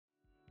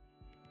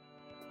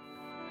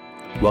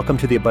Welcome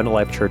to the Abundant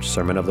Life Church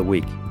Sermon of the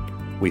Week.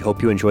 We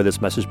hope you enjoy this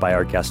message by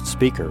our guest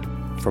speaker.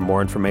 For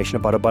more information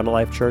about Abundant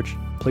Life Church,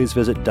 please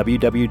visit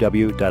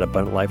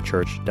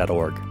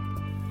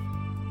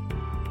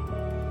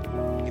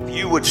www.abundantlifechurch.org. If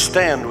you would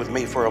stand with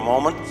me for a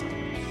moment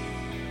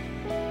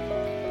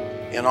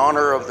in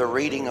honor of the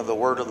reading of the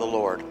Word of the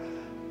Lord.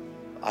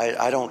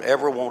 I don't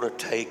ever want to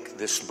take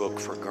this book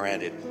for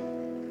granted.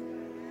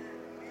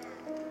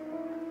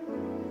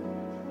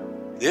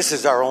 This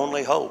is our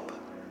only hope.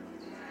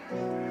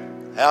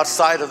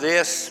 Outside of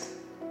this,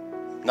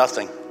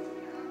 nothing.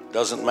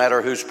 Doesn't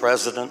matter who's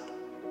president.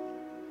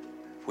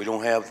 If we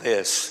don't have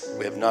this,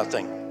 we have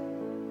nothing.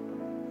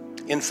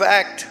 In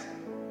fact,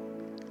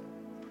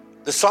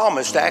 the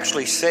psalmist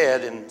actually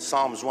said in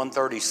Psalms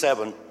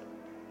 137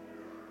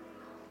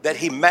 that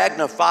he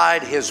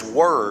magnified his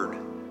word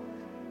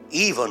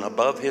even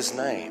above his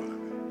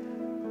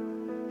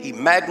name. He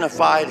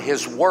magnified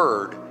his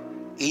word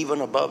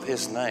even above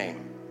his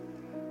name.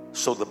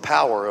 So the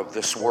power of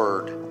this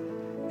word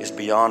is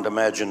beyond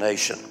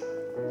imagination.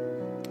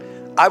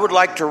 I would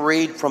like to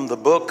read from the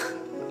book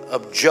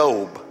of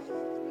Job.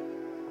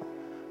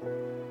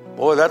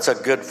 Boy, that's a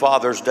good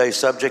Father's Day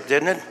subject,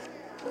 isn't it?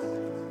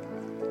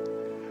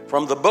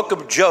 From the book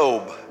of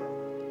Job.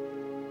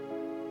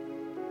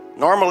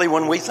 Normally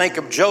when we think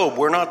of Job,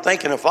 we're not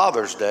thinking of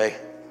Father's Day.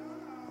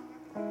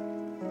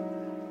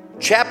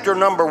 Chapter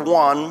number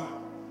 1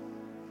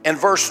 and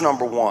verse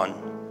number 1.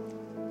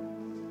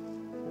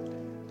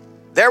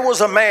 There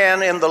was a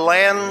man in the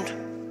land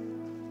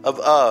of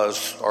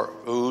Uz, or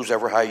Uz,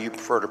 ever how you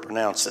prefer to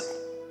pronounce it,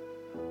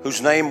 whose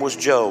name was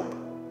Job.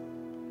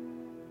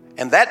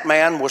 And that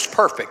man was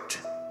perfect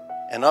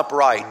and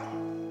upright,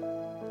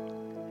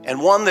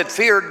 and one that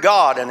feared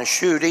God and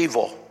eschewed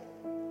evil.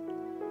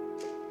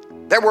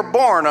 There were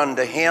born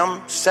unto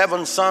him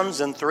 7 sons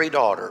and 3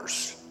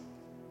 daughters.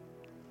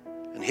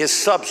 And his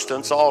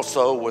substance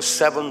also was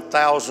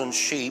 7,000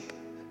 sheep,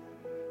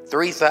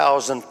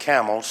 3,000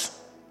 camels,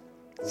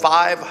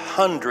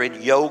 500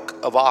 yoke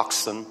of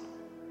oxen,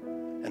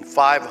 and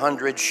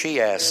 500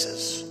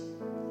 she-asses,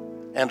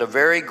 and a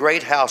very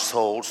great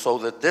household, so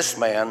that this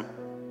man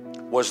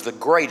was the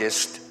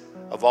greatest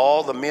of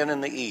all the men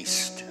in the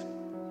east.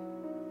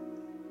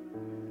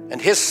 And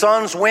his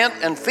sons went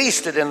and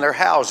feasted in their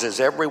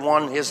houses, every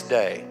one his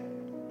day,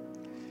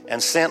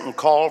 and sent and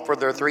called for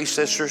their 3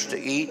 sisters to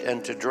eat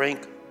and to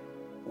drink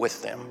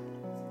with them.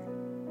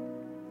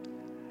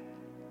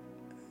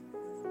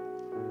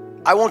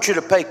 I want you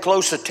to pay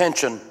close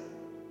attention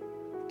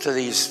to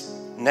these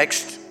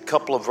next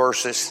couple of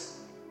verses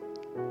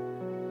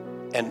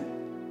and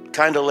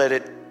kind of let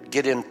it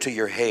get into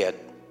your head.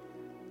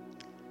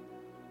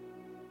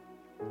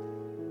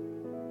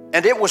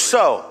 And it was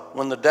so,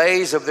 when the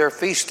days of their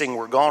feasting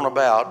were gone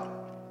about,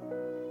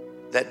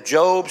 that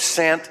Job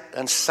sent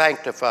and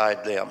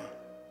sanctified them,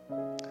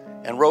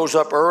 and rose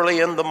up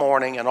early in the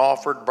morning and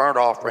offered burnt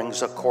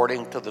offerings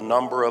according to the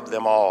number of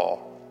them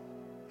all.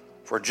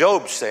 For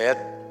Job said,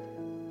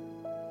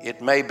 "It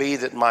may be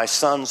that my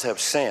sons have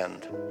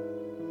sinned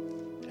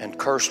and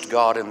cursed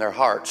God in their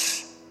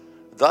hearts."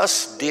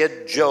 Thus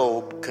did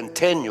Job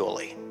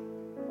continually.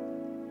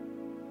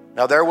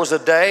 Now there was a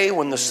day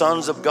when the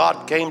sons of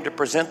God came to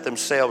present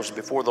themselves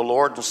before the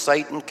Lord, and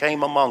Satan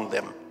came among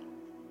them.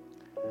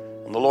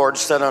 And the Lord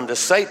said unto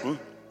Satan,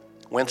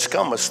 "Whence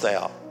comest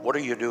thou? What are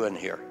you doing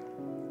here?"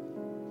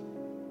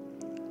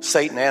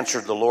 Satan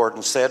answered the Lord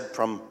and said,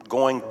 "From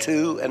going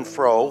to and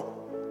fro,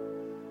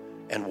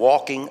 and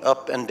walking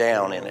up and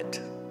down in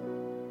it."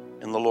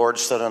 And the Lord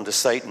said unto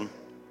Satan,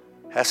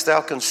 "Hast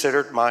thou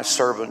considered my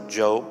servant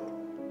Job,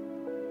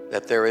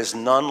 that there is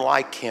none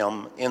like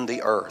him in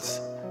the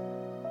earth,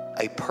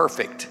 a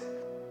perfect,"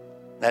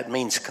 that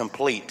means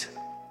complete,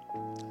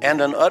 "and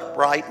an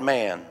upright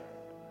man,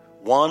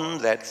 one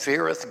that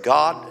feareth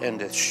God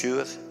and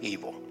escheweth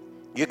evil."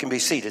 You can be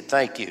seated.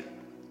 Thank you.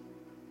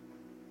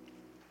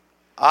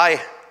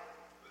 I've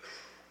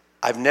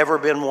never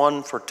been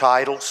one for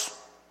titles.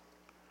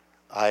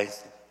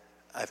 I've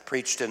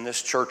preached in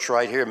this church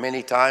right here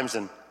many times,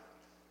 and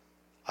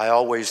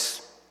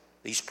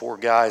these poor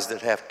guys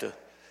that have to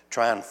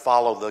try and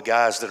follow the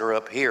guys that are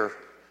up here,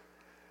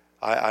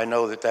 I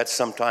know that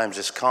sometimes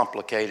is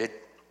complicated.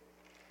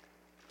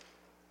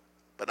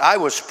 But I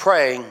was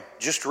praying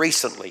just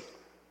recently,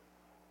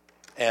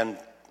 and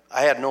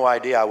I had no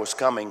idea I was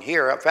coming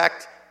here. In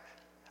fact,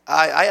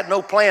 I had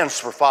no plans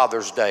for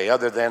Father's Day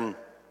other than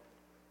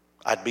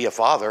I'd be a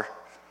father.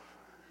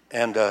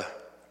 And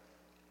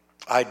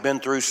I'd been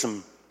through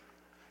some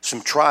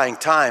trying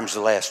times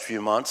the last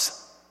few months.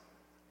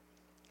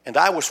 And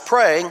I was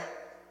praying,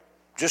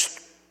 just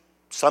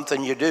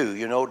something you do,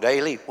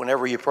 daily,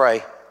 whenever you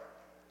pray.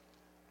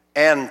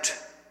 And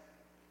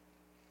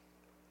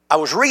I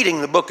was reading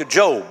the book of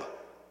Job.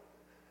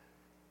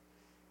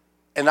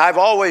 And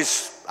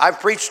I've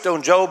preached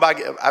on Job.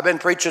 I've been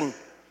preaching,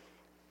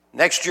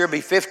 next year be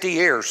 50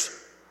 years.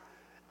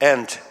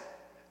 And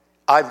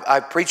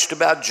I've preached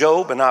about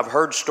Job, and I've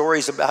heard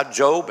stories about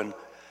Job, and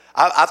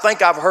I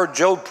think I've heard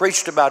Job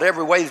preached about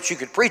every way that you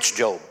could preach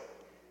Job.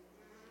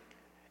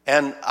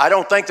 And I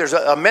don't think there's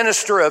a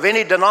minister of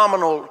any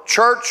denominational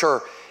church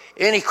or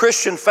any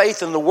Christian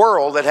faith in the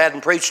world that hadn't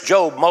preached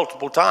Job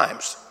multiple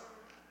times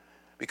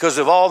because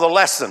of all the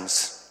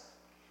lessons.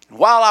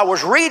 While I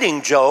was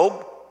reading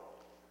Job,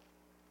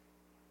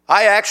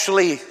 I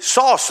actually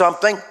saw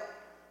something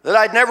that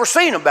I'd never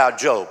seen about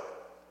Job,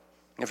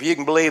 if you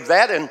can believe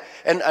that. And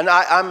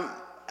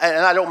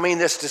I don't mean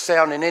this to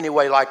sound in any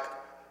way like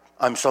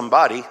I'm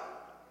somebody,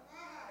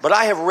 but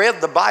I have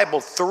read the Bible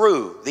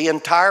through, the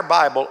entire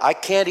Bible. I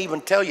can't even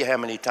tell you how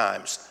many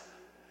times.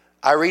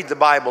 I read the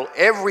Bible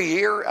every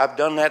year. I've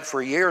done that for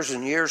years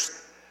and years.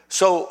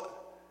 So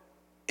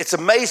it's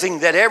amazing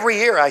that every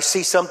year I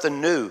see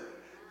something new,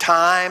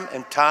 time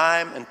and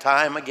time and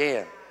time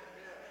again.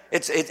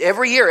 It's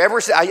every year.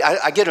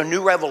 I get a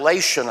new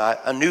revelation,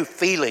 a new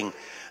feeling.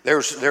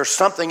 There's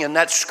something in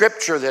that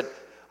scripture that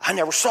I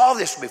never saw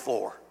this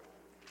before.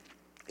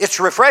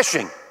 It's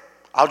refreshing,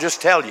 I'll just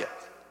tell you.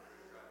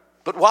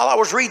 But while I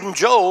was reading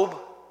Job,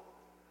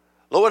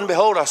 lo and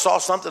behold, I saw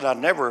something I'd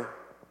never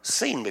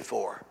seen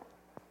before.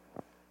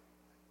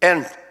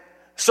 And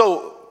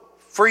so,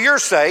 for your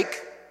sake,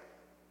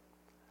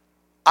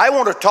 I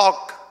want to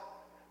talk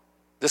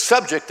the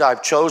subject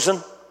I've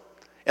chosen,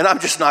 and I'm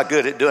just not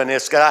good at doing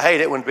this, because I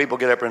hate it when people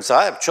get up and say,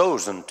 I have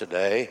chosen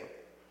today.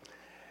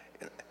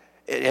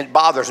 It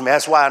bothers me.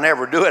 That's why I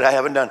never do it. I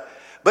haven't done.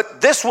 But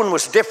this one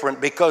was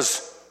different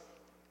because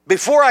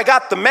before I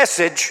got the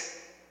message,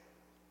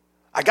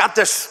 I got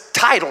this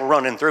title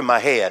running through my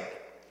head.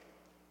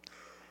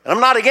 And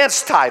I'm not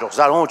against titles.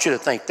 I don't want you to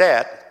think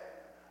that.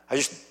 I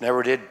just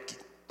never did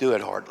do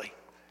it hardly.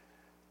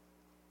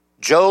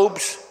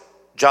 Job's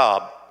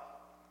job.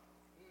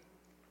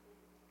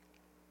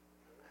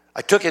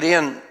 I took it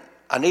in.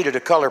 I needed a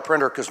color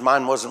printer because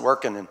mine wasn't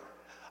working, and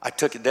I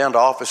took it down to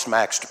Office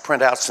Max to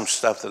print out some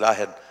stuff that I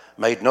had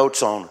made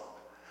notes on. And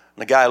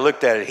the guy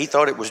looked at it. He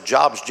thought it was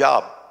Job's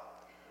job.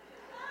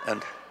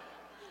 And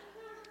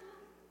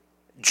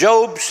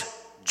Job's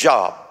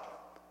job.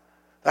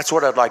 That's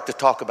what I'd like to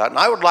talk about. And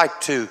I would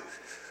like to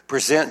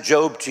present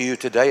Job to you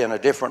today in a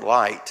different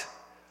light.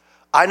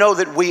 I know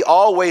that we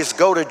always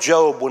go to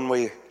Job when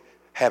we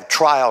have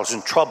trials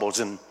and troubles,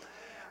 and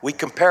we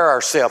compare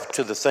ourselves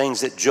to the things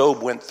that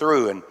Job went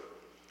through.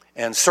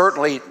 And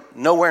certainly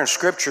nowhere in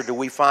Scripture do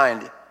we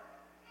find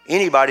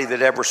anybody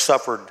that ever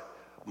suffered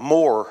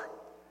more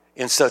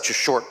in such a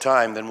short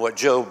time than what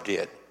Job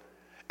did.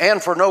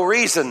 And for no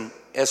reason,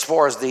 as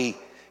far as the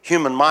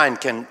human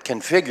mind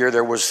can figure,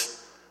 there was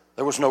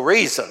no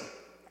reason.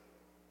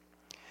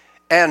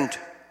 And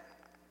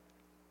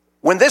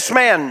when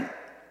the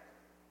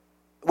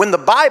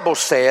Bible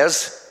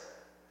says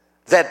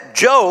that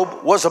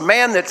Job was a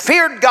man that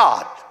feared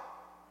God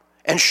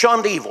and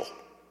shunned evil,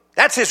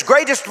 that's his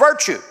greatest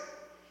virtue.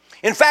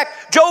 In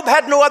fact, Job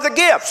had no other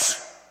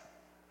gifts.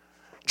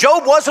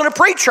 Job wasn't a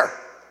preacher.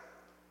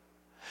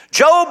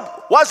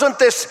 Job wasn't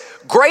this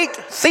great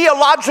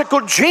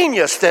theological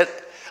genius that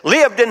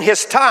lived in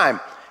his time.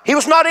 He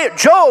was not it.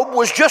 Job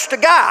was just a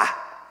guy.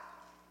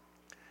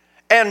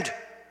 And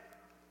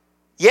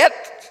yet,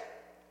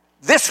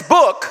 this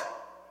book,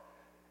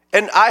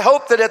 and I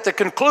hope that at the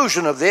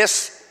conclusion of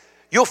this,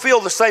 you'll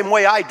feel the same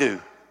way I do.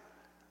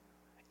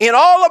 In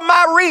all of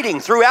my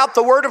reading throughout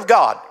the Word of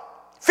God,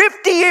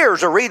 50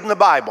 years of reading the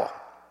Bible,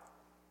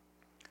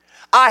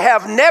 I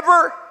have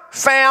never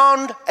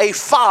found a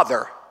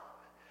father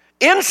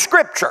in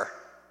Scripture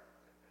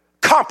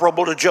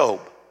comparable to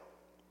Job.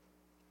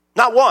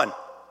 Not one.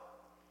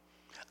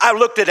 I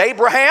looked at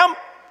Abraham,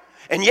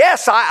 and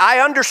yes, I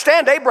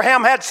understand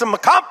Abraham had some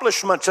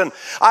accomplishments, and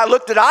I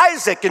looked at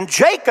Isaac and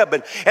Jacob,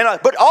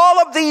 but all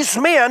of these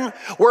men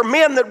were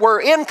men that were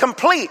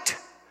incomplete.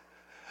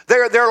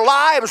 Their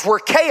lives were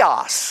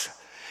chaos.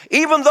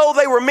 Even though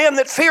they were men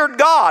that feared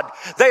God,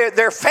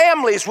 their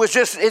families was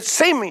just, it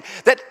seemed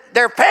that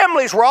their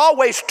families were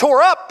always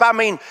tore up. I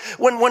mean,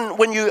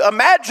 when you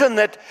imagine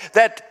that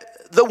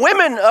the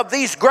women of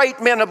these great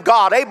men of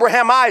God,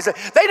 Abraham, Isaac,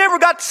 they never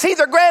got to see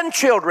their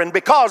grandchildren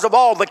because of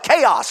all the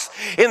chaos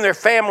in their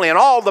family and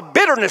all the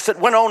bitterness that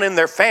went on in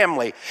their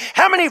family.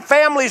 How many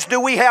families do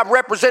we have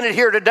represented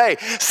here today?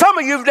 Some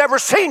of you have never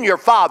seen your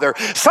father.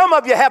 Some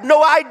of you have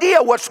no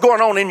idea what's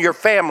going on in your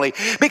family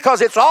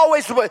because it's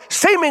always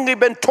seemingly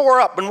been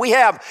tore up. And we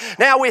have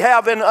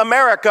in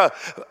America,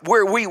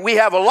 where we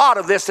have a lot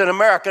of this in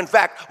America. In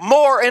fact,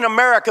 more in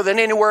America than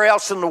anywhere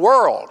else in the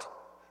world.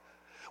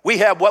 We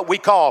have what we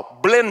call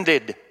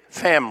blended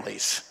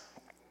families.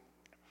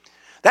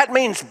 That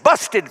means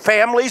busted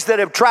families that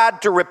have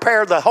tried to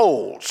repair the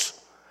holes.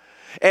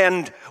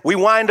 And we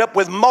wind up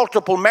with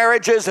multiple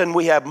marriages, and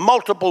we have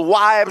multiple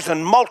wives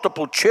and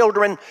multiple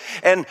children,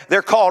 and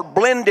they're called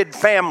blended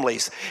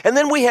families. And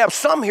then we have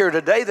some here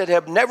today that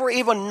have never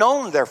even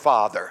known their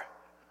father.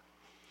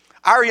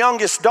 Our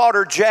youngest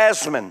daughter,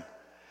 Jasmine,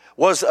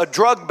 was a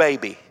drug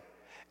baby.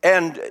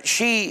 And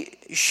she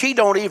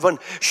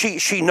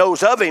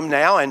knows of him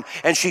now, and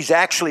she's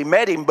actually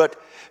met him,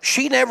 but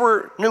she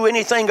never knew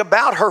anything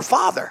about her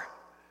father.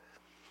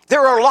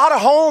 There are a lot of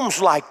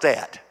homes like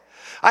that.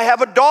 I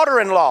have a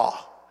daughter-in-law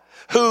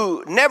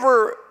who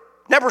never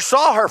Never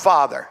saw her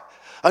father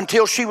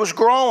until she was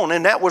grown,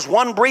 and that was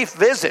one brief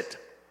visit.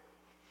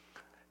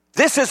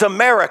 This is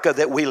America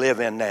that we live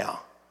in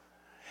now.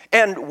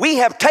 And we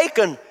have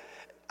taken,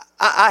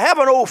 I have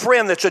an old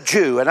friend that's a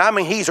Jew, and I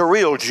mean he's a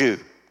real Jew.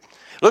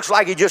 Looks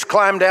like he just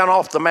climbed down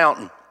off the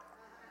mountain.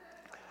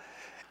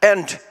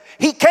 And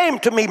he came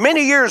to me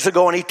many years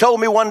ago, and he told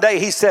me one day,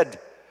 he said,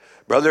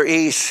 Brother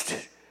East,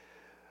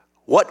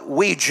 what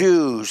we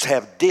Jews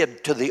have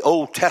did to the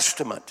Old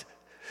Testament,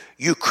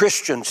 you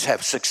Christians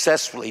have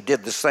successfully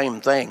did the same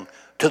thing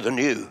to the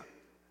New.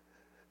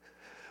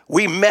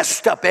 We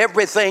messed up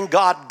everything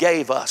God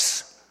gave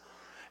us.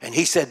 And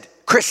he said,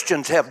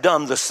 Christians have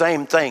done the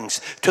same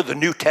things to the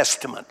New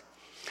Testament.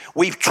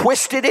 We've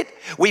twisted it,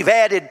 we've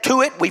added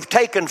to it, we've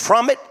taken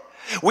from it,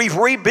 we've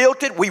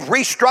rebuilt it, we've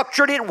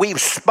restructured it,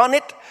 we've spun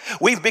it,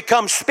 we've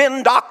become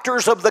spin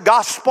doctors of the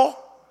gospel,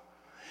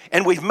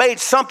 and we've made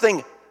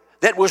something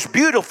that was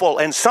beautiful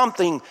and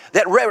something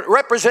that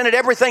represented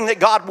everything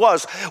that God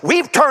was.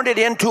 We've turned it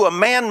into a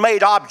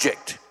man-made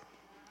object.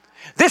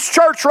 This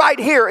church right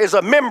here is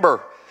a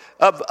member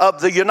of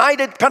the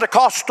United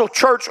Pentecostal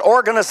Church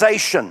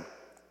organization.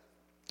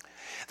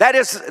 That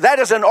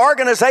is an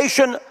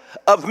organization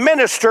of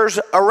ministers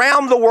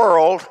around the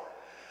world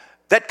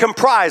that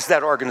comprise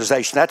that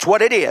organization. That's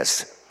what it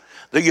is.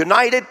 The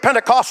United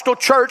Pentecostal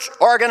Church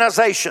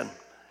organization.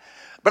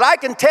 But I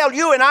can tell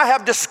you, and I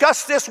have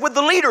discussed this with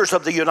the leaders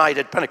of the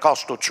United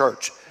Pentecostal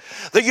Church.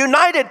 The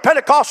United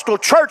Pentecostal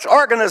Church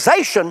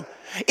organization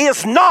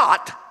is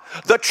not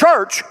the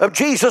Church of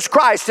Jesus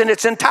Christ in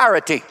its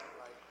entirety.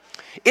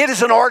 It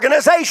is an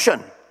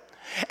organization.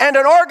 And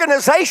an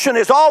organization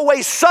is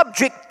always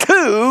subject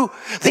to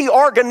the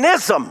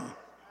organism.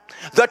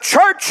 The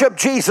Church of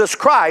Jesus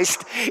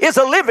Christ is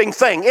a living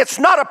thing. It's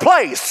not a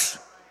place.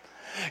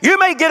 You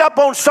may get up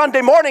on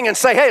Sunday morning and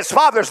say, hey, it's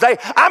Father's Day.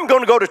 I'm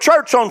going to go to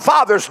church on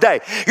Father's Day.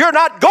 You're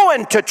not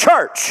going to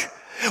church.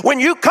 When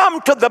you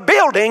come to the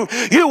building,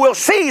 you will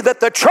see that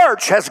the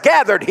church has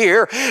gathered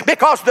here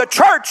because the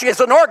church is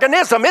an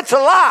organism. It's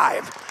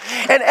alive.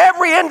 And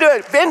every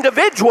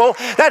individual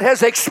that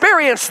has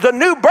experienced the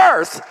new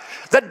birth,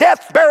 the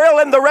death, burial,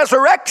 and the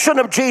resurrection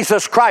of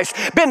Jesus Christ,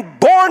 been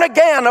born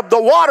again of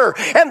the water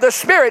and the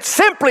Spirit,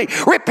 simply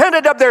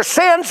repented of their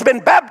sins,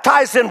 been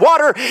baptized in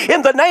water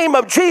in the name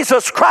of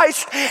Jesus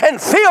Christ, and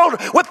filled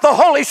with the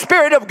Holy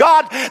Spirit of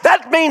God,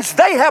 that means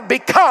they have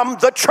become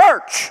the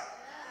church.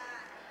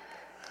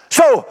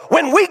 So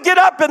when we get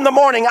up in the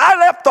morning, I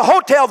left the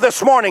hotel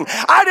this morning.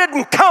 I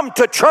didn't come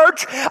to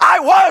church. I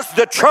was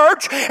the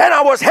church, and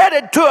I was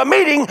headed to a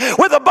meeting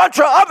with a bunch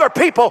of other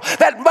people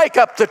that make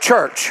up the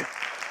church.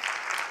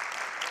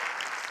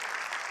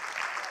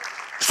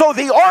 So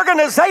the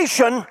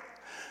organization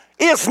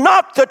is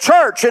not the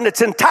church in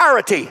its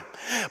entirety,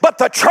 but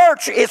the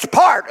church is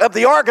part of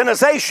the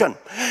organization.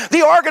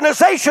 The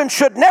organization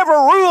should never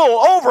rule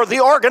over the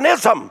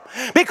organism,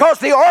 because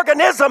the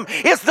organism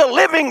is the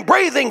living,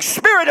 breathing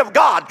Spirit of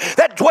God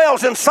that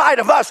dwells inside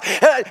of us,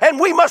 and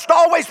we must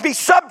always be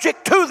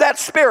subject to that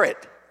Spirit.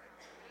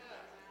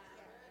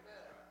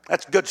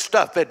 That's good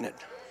stuff, isn't it?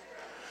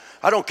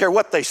 I don't care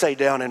what they say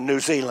down in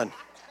New Zealand.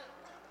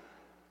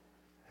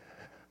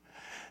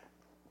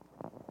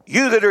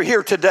 You that are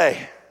here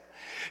today,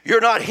 you're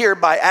not here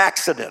by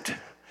accident.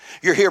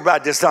 You're here by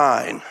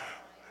design.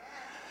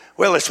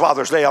 Well, it's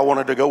Father's Day. I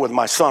wanted to go with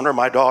my son or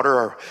my daughter,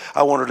 or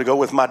I wanted to go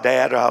with my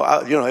dad.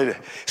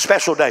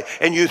 Special day.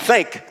 And you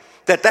think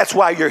that that's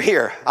why you're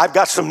here. I've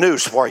got some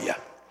news for you.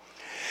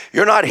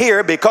 You're not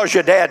here because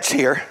your dad's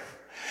here.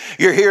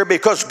 You're here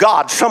because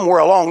God, somewhere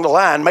along the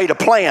line, made a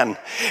plan.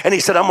 And he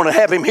said, I'm going to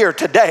have him here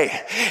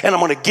today. And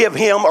I'm going to give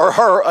him or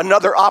her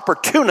another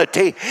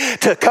opportunity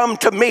to come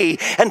to me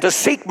and to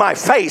seek my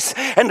face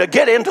and to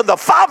get into the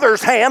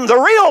Father's hand, the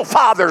real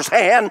Father's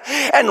hand,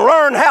 and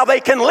learn how they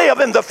can live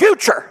in the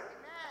future.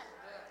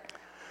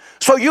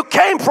 So you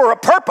came for a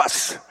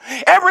purpose.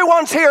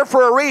 Everyone's here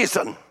for a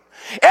reason.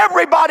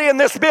 Everybody in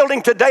this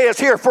building today is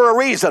here for a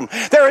reason.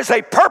 There is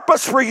a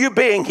purpose for you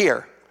being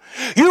here.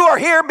 You are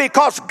here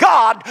because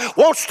God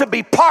wants to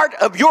be part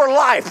of your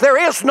life.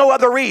 There is no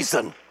other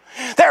reason.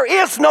 There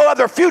is no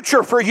other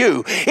future for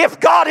you. If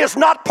God is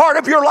not part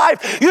of your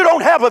life, you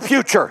don't have a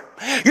future.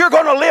 You're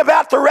going to live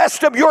out the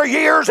rest of your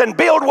years and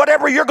build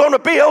whatever you're going to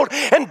build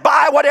and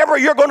buy whatever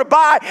you're going to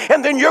buy,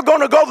 and then you're going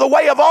to go the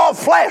way of all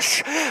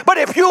flesh. But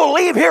if you'll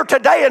leave here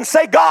today and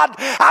say, God,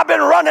 I've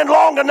been running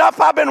long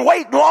enough, I've been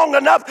waiting long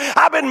enough,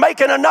 I've been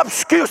making enough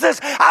excuses,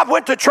 I've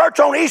went to church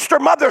on Easter,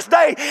 Mother's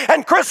Day,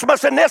 and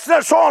Christmas and this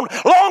and so on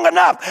long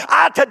enough.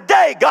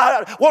 Today,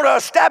 God, I want to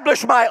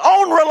establish my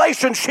own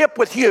relationship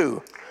with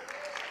you.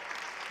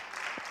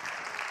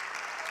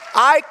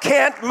 I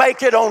can't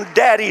make it on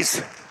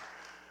Daddy's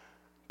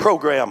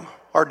program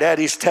or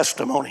Daddy's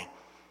testimony.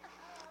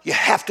 You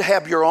have to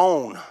have your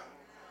own.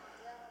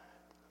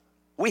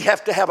 We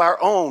have to have our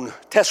own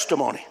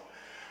testimony.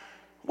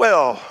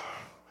 Well,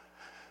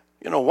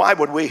 why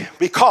would we?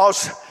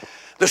 Because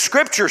the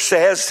scripture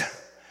says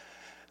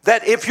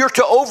that if you're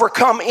to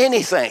overcome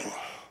anything,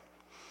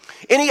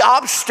 any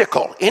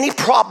obstacle, any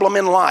problem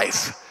in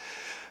life,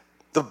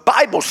 The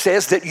Bible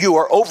says that you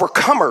are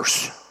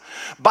overcomers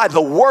by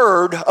the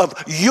word of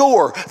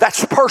your.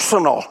 That's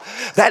personal.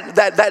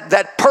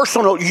 That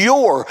personal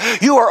your.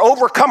 You are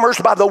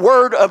overcomers by the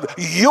word of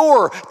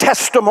your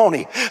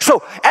testimony.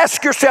 So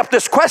ask yourself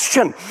this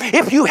question.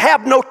 If you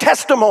have no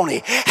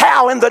testimony,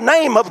 how in the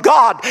name of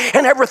God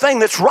and everything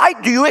that's right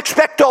do you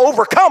expect to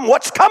overcome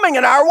what's coming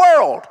in our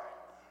world?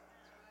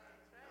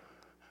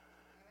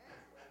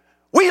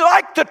 We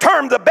like the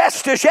term the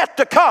best is yet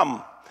to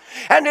come.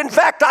 And in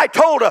fact, I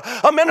told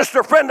a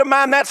minister friend of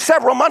mine that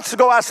several months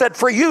ago. I said,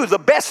 for you, the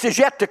best is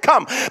yet to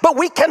come. But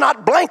we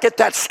cannot blanket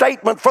that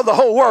statement for the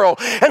whole world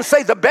and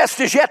say the best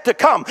is yet to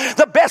come.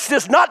 The best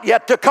is not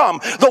yet to come.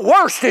 The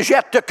worst is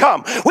yet to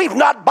come. We've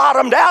not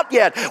bottomed out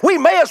yet. We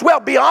may as well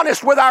be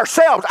honest with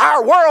ourselves.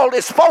 Our world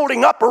is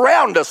folding up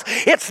around us.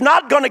 It's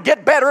not going to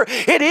get better.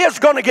 It is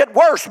going to get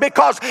worse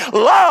because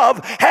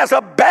love has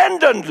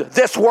abandoned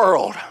this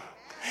world.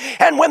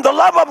 And when the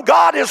love of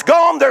God is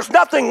gone, there's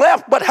nothing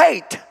left but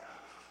hate.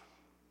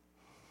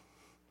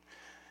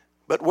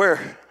 But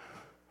where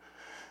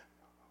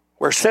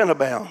sin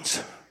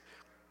abounds,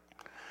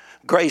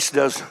 grace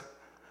does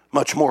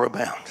much more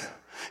abound.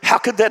 How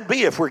could that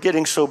be if we're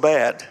getting so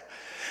bad?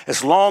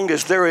 As long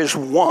as there is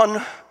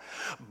one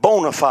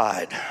bona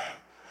fide,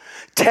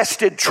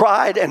 tested,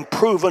 tried, and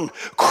proven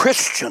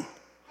Christian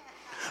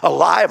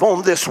alive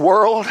on this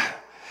world,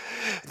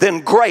 then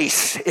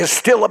grace is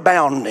still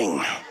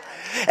abounding.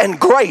 And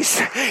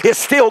grace is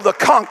still the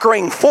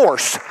conquering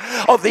force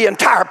of the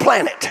entire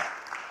planet.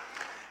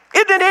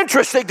 Isn't it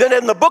interesting that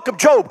in the book of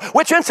Job,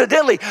 which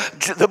incidentally,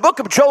 the book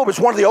of Job is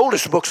one of the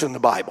oldest books in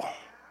the Bible.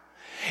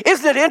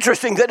 Isn't it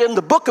interesting that in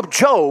the book of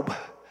Job,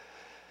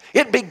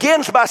 it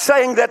begins by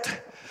saying that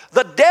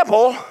the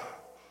devil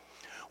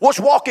was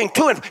walking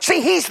to and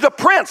see, he's the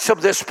prince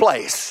of this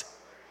place.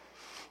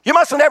 You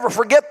mustn't ever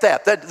forget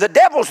that the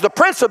devil's the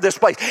prince of this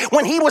place.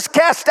 When he was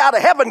cast out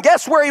of heaven,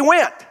 guess where he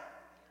went?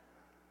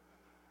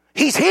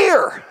 He's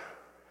here.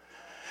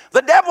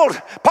 The devil,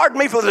 pardon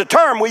me for the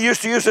term, we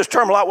used to use this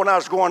term a lot when I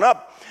was growing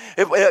up.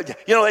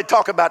 They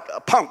talk about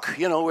a punk,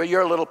 where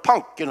you're a little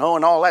punk, and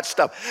all that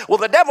stuff. Well,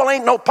 the devil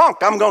ain't no punk,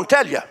 I'm going to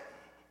tell you.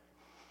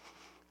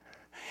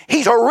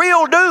 He's a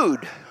real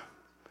dude.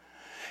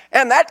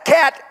 And that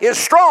cat is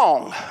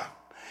strong.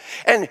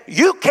 And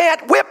you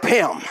can't whip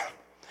him.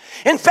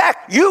 In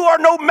fact, you are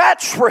no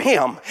match for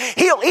him.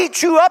 He'll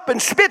eat you up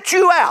and spit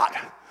you out.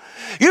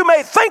 You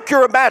may think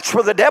you're a match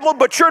for the devil,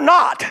 but you're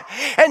not.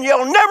 And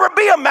you'll never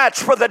be a match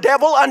for the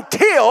devil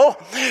until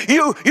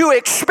you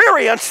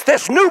experience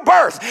this new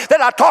birth that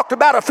I talked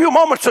about a few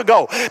moments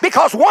ago.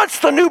 Because once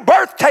the new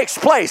birth takes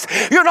place,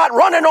 you're not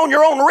running on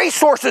your own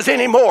resources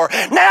anymore.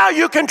 Now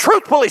you can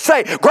truthfully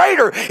say,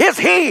 greater is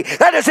he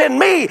that is in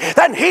me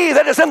than he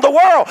that is in the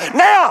world.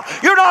 Now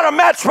you're not a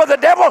match for the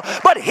devil,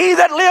 but he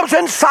that lives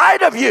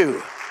inside of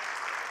you.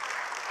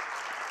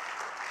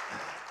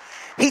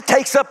 He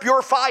takes up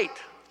your fight.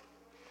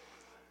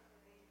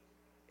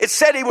 It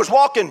said he was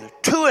walking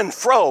to and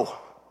fro.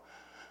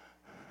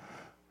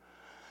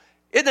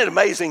 Isn't it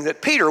amazing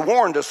that Peter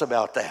warned us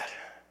about that?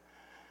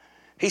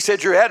 He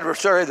said, your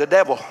adversary, the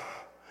devil,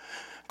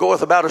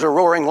 goeth about as a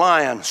roaring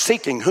lion,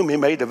 seeking whom he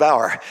may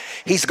devour.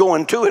 He's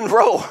going to and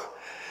fro.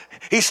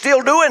 He's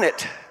still doing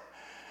it.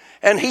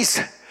 And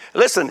he's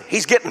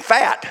getting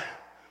fat.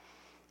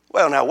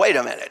 Well, now, wait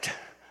a minute.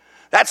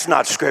 That's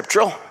not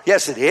scriptural.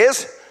 Yes, it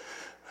is.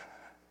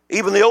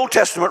 Even the Old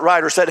Testament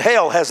writer said,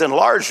 hell has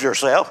enlarged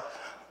herself.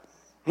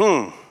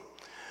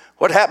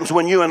 What happens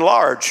when you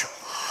enlarge?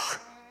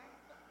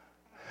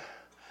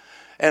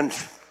 And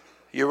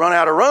you run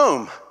out of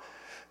room.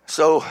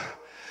 So,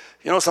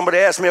 somebody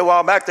asked me a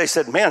while back, they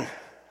said, man,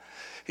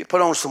 you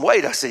put on some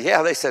weight. I said,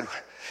 yeah. They said,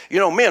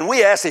 men,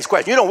 we ask these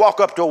questions. You don't walk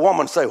up to a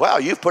woman and say, wow,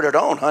 you've put it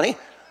on, honey.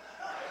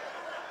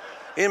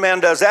 Any man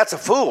does that's a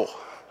fool.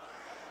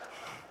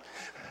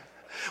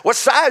 What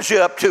size you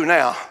up to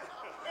now?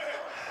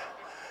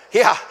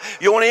 Yeah,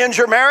 you want to end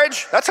your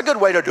marriage? That's a good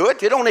way to do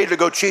it. You don't need to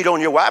go cheat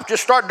on your wife.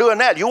 Just start doing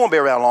that. You won't be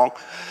around long.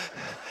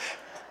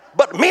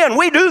 But men,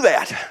 we do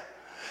that.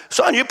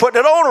 Son, you putting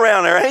it on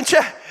around there, ain't you?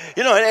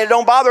 And it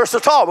don't bother us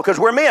at all because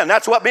we're men.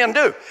 That's what men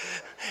do.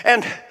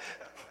 And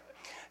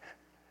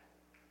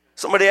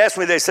somebody asked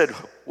me, they said,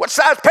 what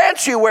size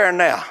pants you wearing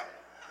now?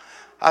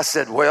 I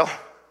said, well,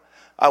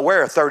 I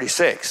wear a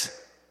 36.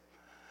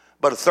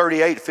 But a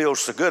 38 feels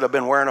so good, I've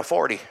been wearing a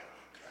 40.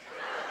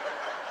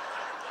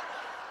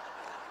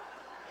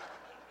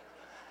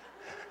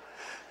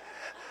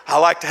 I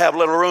like to have a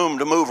little room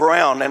to move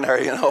around in there,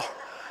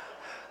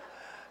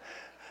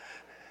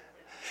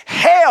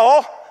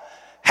 Hell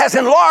has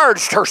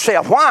enlarged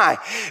herself. Why?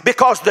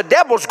 Because the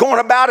devil's going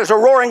about as a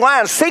roaring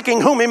lion,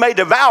 seeking whom he may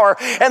devour.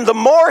 And the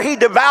more he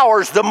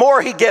devours, the more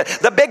he gets,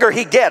 the bigger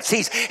he gets.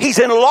 He's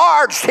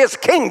enlarged his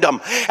kingdom.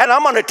 And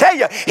I'm going to tell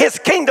you, his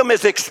kingdom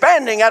is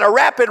expanding at a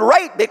rapid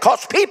rate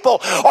because people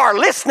are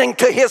listening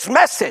to his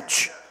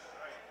message.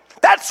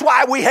 That's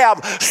why we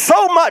have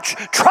so much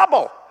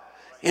trouble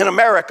in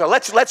America.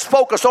 Let's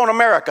focus on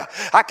America.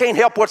 I can't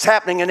help what's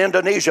happening in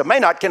Indonesia. May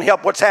not can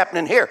help what's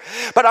happening here.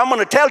 But I'm going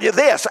to tell you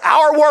this.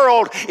 Our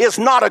world is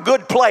not a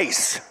good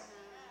place.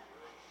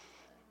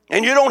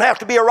 And you don't have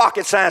to be a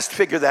rocket scientist to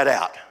figure that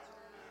out.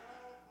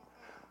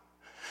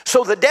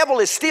 So the devil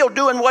is still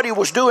doing what he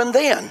was doing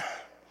then.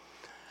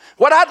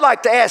 What I'd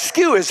like to ask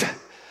you is,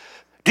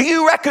 do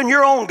you reckon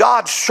you're on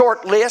God's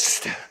short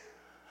list?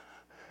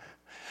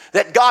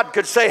 That God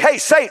could say, hey,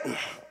 Satan,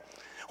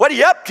 what are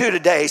you up to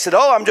today? He said,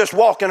 oh, I'm just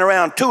walking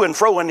around to and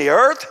fro in the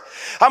earth.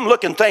 I'm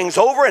looking things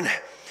over.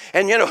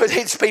 And you know,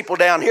 these people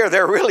down here,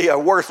 they're really a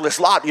worthless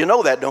lot. You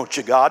know that, don't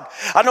you, God?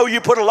 I know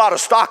you put a lot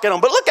of stock in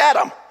them, but look at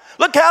them.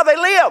 Look how they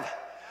live.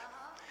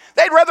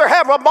 They'd rather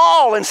have a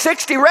mall and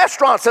 60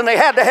 restaurants than they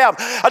had to have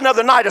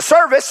another night of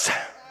service.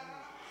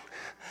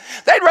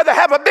 They'd rather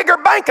have a bigger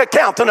bank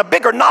account than a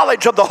bigger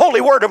knowledge of the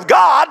holy word of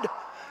God.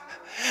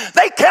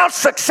 They count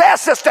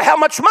success as to how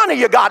much money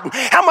you got and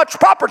how much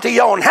property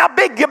you own, how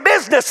big your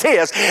business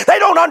is. They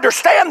don't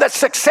understand that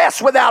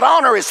success without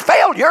honor is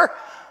failure.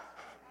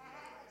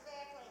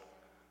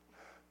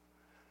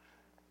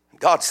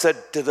 God said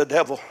to the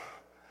devil,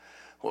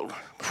 well,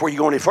 before you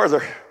go any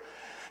further,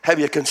 have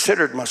you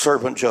considered my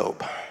servant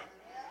Job?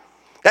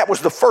 That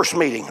was the first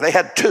meeting. They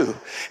had two.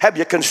 Have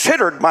you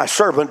considered my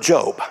servant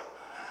Job?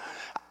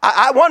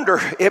 I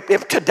wonder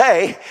if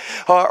today,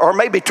 or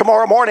maybe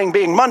tomorrow morning,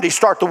 being Monday,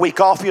 start the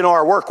week off, you know,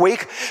 our work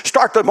week,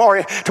 start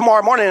tomorrow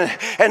morning,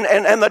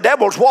 and the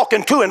devil's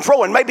walking to and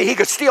fro, and maybe he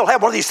could still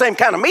have one of these same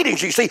kind of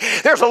meetings. You see,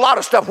 there's a lot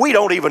of stuff we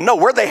don't even know.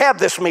 Where they have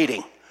this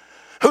meeting?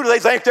 Who do they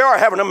think they are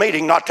having a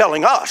meeting not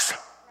telling us?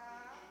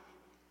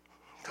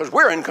 Because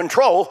we're in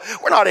control.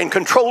 We're not in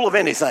control of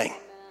anything.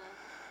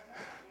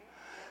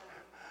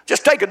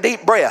 Just take a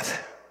deep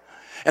breath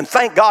and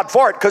thank God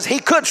for it, because he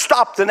could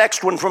stop the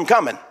next one from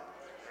coming.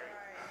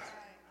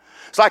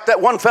 It's like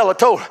that one fella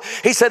told,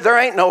 he said, there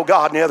ain't no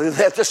God. And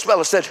this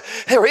fella said,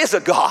 there is a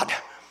God.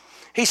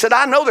 He said,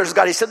 I know there's a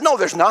God. He said, no,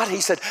 there's not. He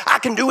said, I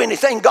can do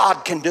anything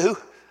God can do.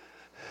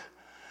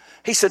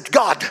 He said,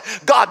 God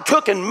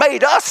took and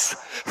made us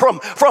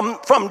from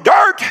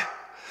dirt.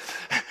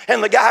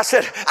 And the guy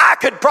said, I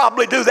could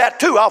probably do that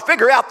too. I'll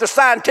figure out the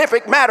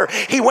scientific matter.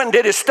 He went and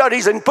did his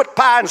studies and put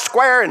pi and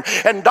square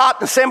and dot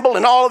and symbol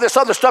and all of this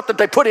other stuff that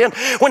they put in.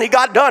 When he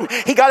got done,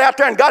 he got out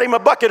there and got him a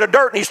bucket of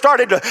dirt, and he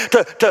started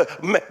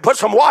to put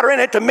some water in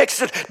it to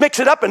mix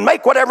it up and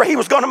make whatever he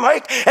was going to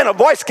make. And a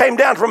voice came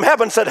down from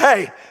heaven and said,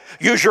 hey,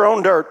 use your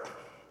own dirt.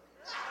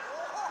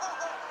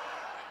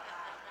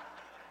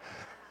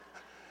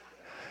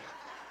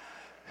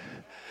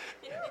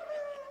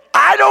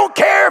 I don't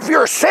care if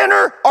you're a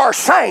sinner or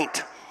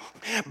saint,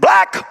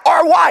 black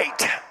or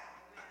white,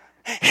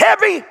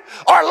 heavy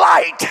or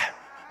light,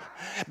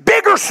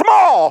 big or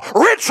small,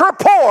 rich or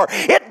poor.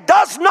 It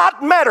does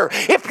not matter.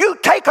 If you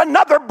take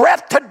another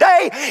breath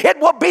today, it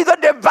will be the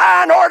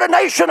divine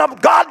ordination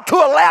of God to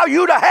allow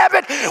you to have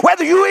it,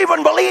 whether you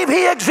even believe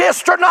he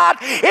exists or not.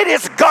 It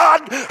is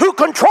God who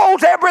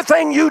controls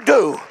everything you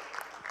do.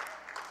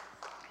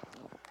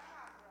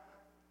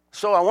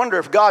 So I wonder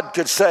if God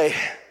could say,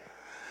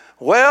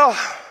 well,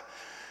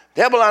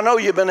 devil, I know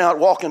you've been out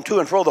walking to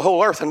and fro the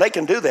whole earth, and they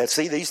can do that.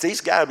 See, these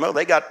guys,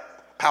 they got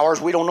powers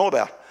we don't know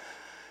about.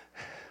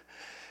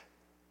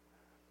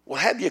 Well,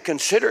 have you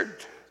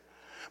considered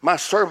my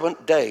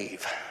servant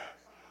Dave?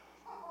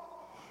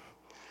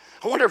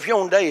 I wonder if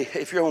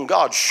you're on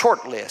God's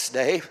short list,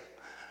 Dave.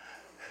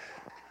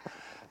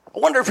 I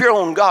wonder if you're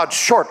on God's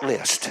short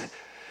list.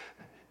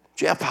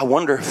 Jeff, I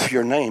wonder if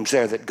your name's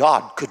there that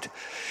God could.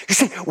 You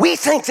see, we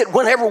think that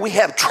whenever we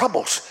have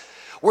troubles,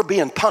 we're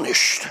being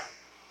punished.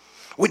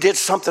 We did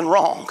something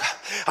wrong.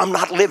 I'm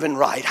not living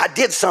right. I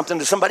did something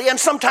to somebody, and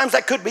sometimes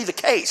that could be the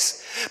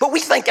case. But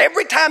we think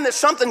every time that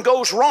something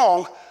goes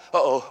wrong,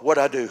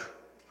 what'd I do?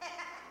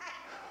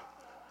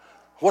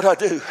 What'd I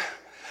do?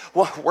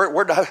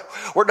 Where did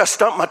I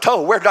stump my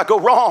toe? Where did I go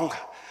wrong?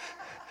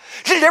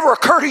 Did it ever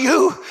occur to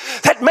you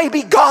that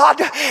maybe God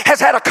has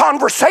had a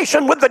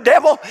conversation with the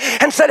devil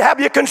and said,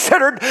 have you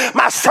considered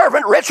my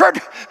servant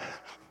Richard?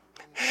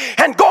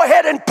 And go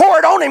ahead and pour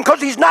it on him, because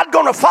he's not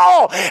going to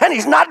fall, and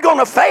he's not going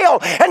to fail,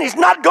 and he's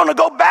not going to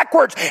go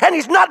backwards, and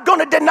he's not going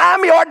to deny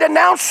me or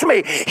denounce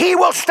me. He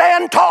will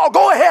stand tall.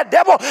 Go ahead,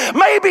 devil.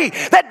 Maybe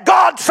that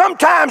God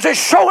sometimes is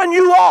showing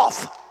you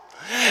off.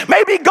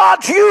 Maybe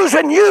God's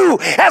using you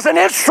as an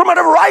instrument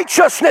of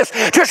righteousness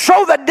to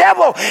show the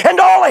devil and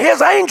all of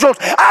his angels,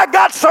 I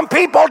got some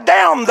people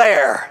down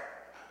there.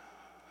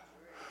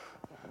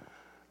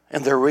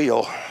 And they're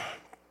real.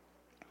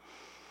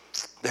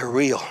 They're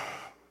real.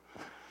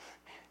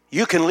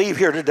 You can leave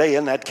here today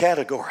in that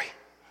category.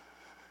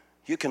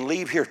 You can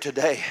leave here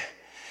today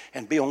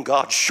and be on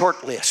God's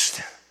short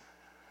list.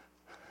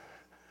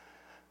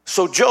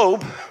 So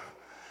Job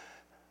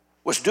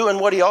was doing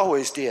what he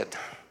always did.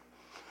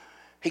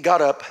 He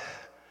got up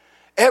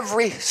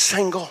every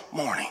single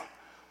morning.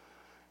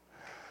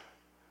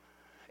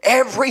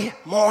 Every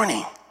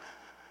morning.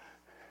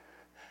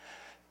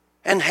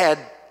 And had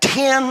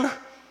 10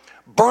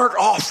 burnt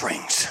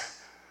offerings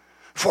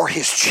for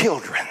his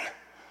children.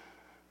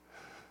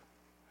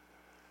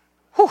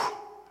 Whew,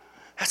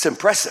 that's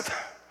impressive.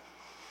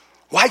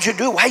 Why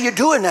are you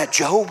doing that,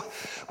 Job?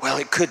 Well,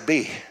 it could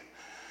be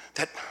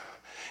that,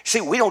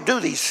 see, we don't do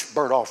these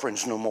burnt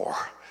offerings no more.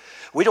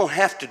 We don't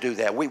have to do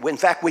that. In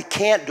fact, we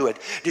can't do it.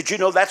 Did you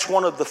know that's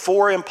one of the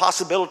 4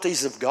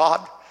 impossibilities of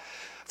God?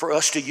 For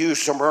us to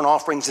use some burnt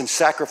offerings and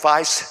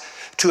sacrifice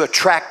to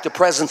attract the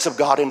presence of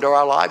God into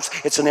our lives.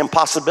 It's an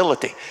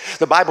impossibility.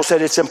 The Bible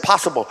said it's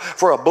impossible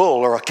for a bull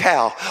or a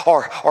cow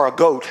or a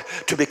goat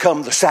to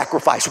become the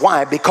sacrifice.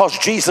 Why? Because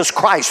Jesus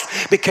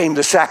Christ became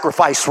the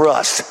sacrifice for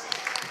us.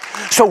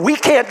 So we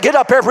can't get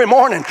up every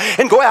morning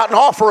and go out and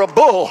offer a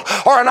bull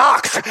or an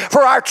ox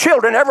for our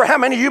children, ever how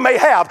many you may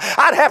have.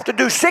 I'd have to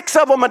do 6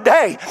 of them a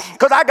day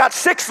because I got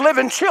 6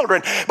 living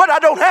children, but I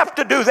don't have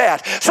to do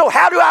that. So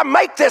how do I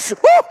make this?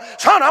 Woo,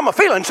 son, I'm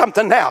feeling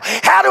something now.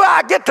 How do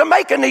I get to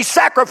making these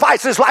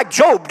sacrifices like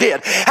Job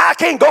did? I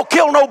can't go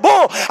kill no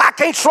bull. I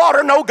can't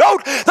slaughter no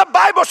goat. The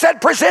Bible said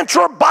present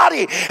your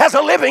body as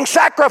a living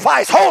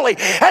sacrifice, holy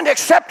and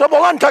acceptable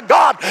unto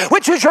God,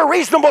 which is your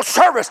reasonable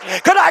service.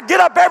 Could I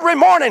get up every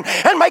morning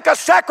and make a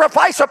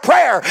sacrifice of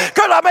prayer?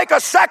 Could I make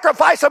a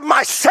sacrifice of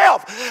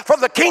myself for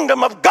the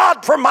kingdom of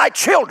God for my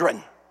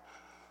children?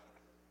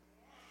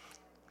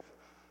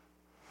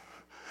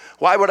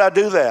 Why would I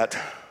do that?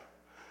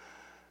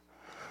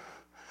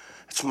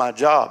 It's my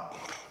job.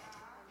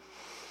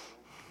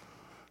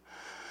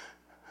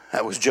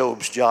 That was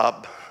Job's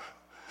job,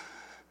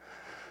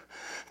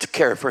 to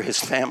care for his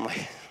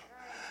family.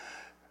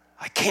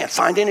 I can't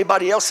find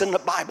anybody else in the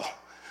Bible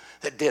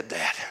that did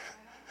that.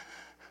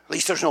 At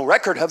least there's no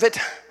record of it.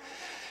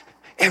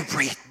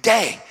 Every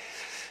day.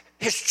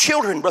 His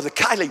children, Brother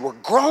Kiley, were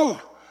grown.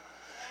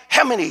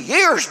 How many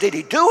years did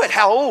he do it?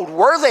 How old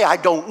were they? I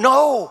don't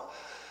know.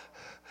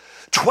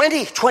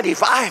 20,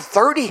 25,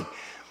 30.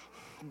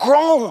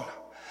 Grown.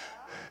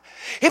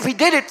 If he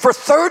did it for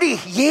 30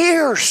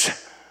 years,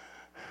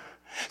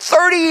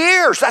 30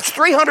 years, that's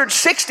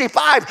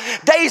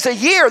 365 days a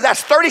year.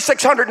 That's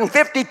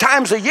 3,650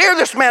 times a year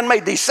this man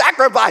made these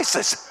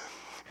sacrifices.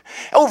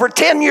 Over a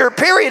 10-year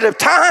period of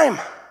time.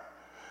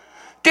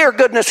 Dear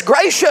goodness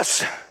gracious,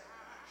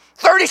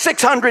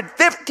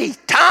 3,650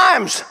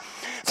 times.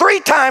 3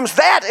 times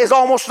that is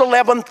almost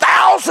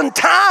 11,000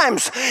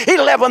 times.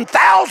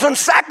 11,000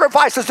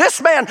 sacrifices.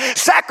 This man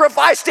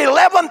sacrificed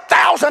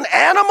 11,000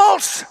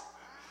 animals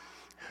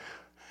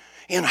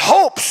in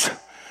hopes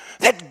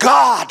that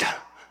God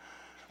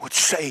would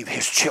save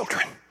his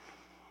children.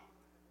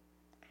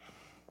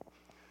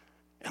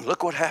 And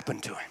look what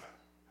happened to him.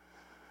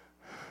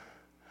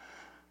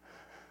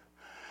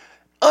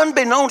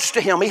 Unbeknownst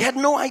to him, he had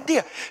no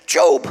idea.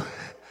 Job,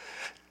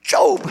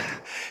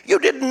 you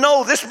didn't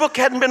know this book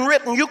hadn't been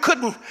written. You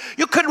couldn't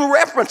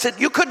reference it.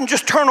 You couldn't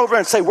just turn over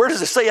and say, where does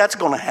it say that's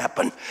going to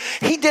happen?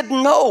 He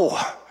didn't know.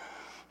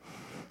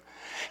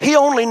 He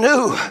only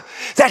knew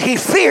that he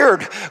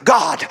feared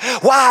God.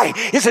 Why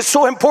is it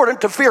so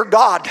important to fear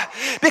God?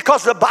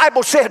 Because the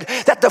Bible said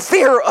that the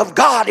fear of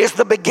God is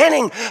the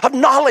beginning of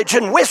knowledge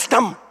and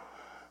wisdom.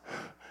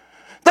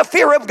 The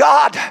fear of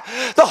God,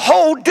 the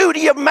whole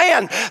duty of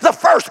man.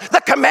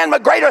 The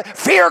commandment greater,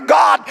 fear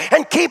God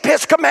and keep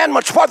his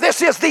commandments, for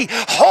this is the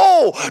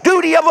whole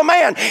duty of a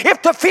man.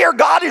 If to fear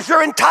God is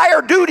your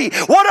entire duty,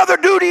 what other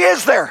duty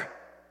is there?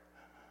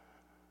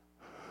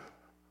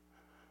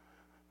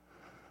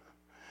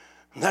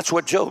 And that's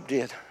what Job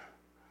did.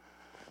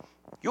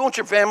 You want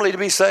your family to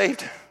be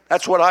saved?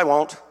 That's what I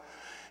want.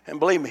 And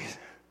believe me,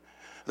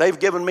 they've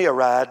given me a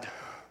ride.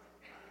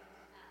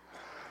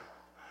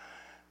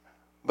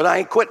 But I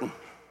ain't quitting.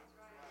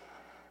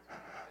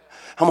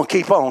 I'm going to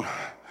keep on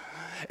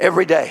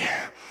every day,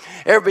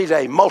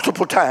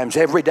 multiple times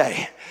every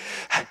day.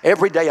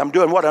 Every day I'm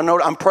doing what I know.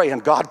 I'm praying.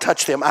 God,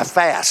 touch them. I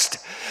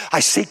fast.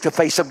 I seek the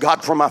face of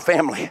God for my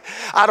family.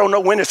 I don't know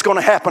when it's going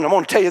to happen. I'm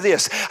going to tell you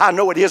this. I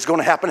know it is going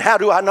to happen. How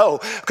do I know?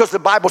 Because the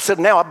Bible said,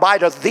 now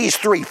abideth these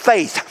 3,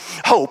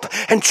 faith, hope,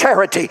 and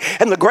charity.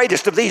 And the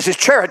greatest of these is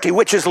charity,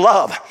 which is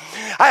love.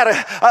 I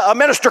had a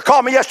minister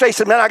call me yesterday. He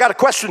said, man, I got a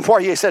question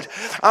for you. He said,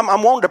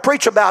 I'm wanting to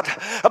preach about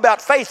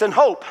faith and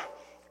hope.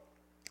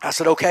 I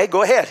said, okay,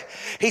 go ahead.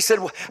 He said,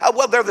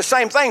 well, they're the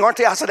same thing, aren't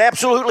they? I said,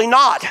 absolutely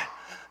not.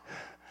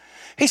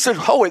 He said,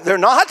 oh, they're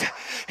not?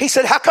 He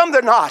said, how come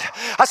they're not?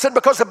 I said,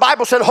 because the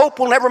Bible said hope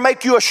will never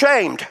make you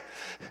ashamed.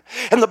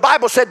 And the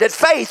Bible said that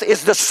faith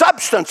is the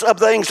substance of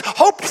things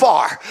hoped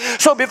for.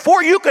 So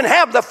before you can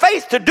have the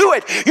faith to do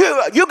it,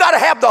 you got to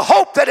have the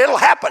hope that it'll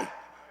happen.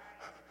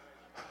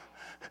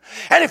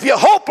 And if you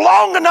hope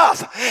long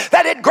enough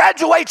that it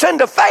graduates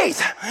into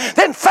faith,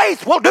 then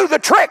faith will do the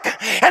trick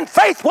and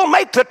faith will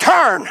make the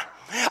turn.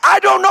 I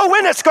don't know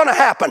when it's going to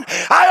happen.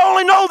 I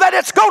only know that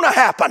it's going to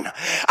happen.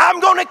 I'm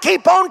going to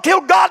keep on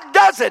till God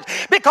does it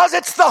because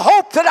it's the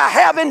hope that I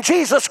have in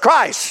Jesus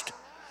Christ.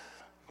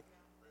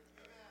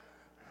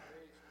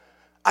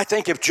 I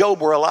think if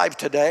Job were alive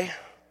today,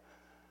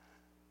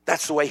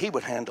 that's the way he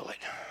would handle it.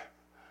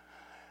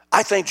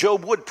 I think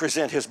Job would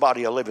present his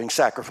body a living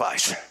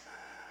sacrifice,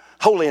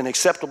 holy and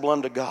acceptable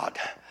unto God.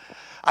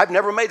 I've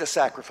never made a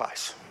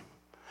sacrifice.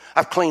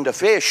 I've cleaned a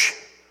fish,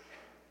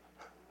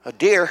 a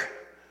deer,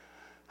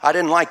 I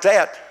didn't like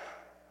that.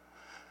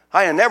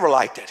 I had never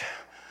liked it.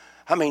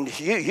 I mean,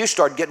 you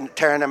start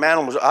tearing them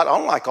animals. I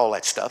don't like all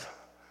that stuff.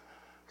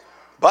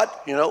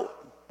 But,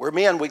 we're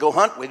men. We go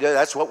hunt.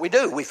 That's what we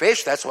do. We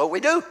fish. That's what we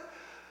do.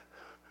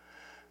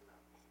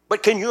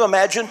 But can you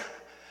imagine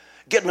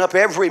getting up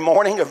every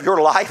morning of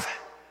your life?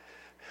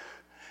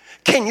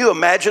 Can you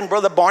imagine,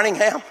 Brother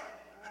Barningham?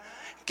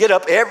 Get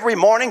up every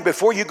morning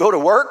before you go to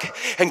work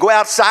and go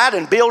outside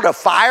and build a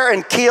fire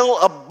and kill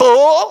a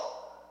bull?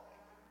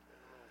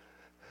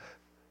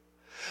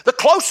 The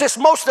closest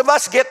most of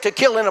us get to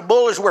killing a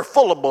bull is we're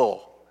full of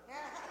bull.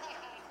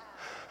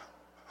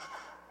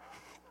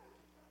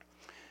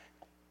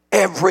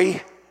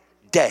 Every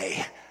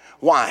day.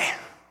 Why?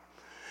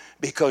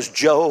 Because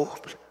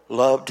Job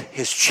loved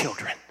his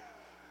children.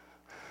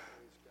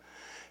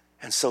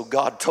 And so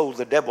God told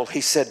the devil,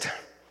 he said,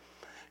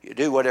 you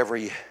do whatever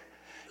you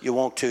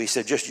want to. He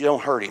said, just you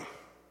don't hurt him.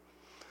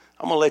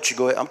 I'm going to let you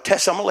go ahead. I'm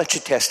going to let you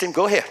test him.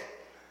 Go ahead.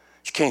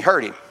 You can't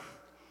hurt him.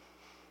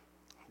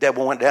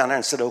 Devil went down there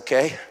and said,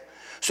 okay.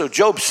 So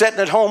Job's sitting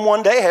at home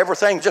one day,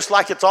 everything just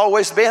like it's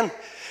always been.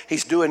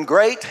 He's doing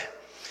great.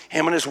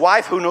 Him and his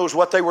wife, who knows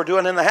what they were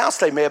doing in the house.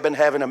 They may have been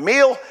having a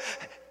meal,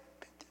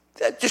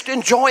 just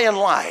enjoying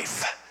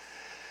life.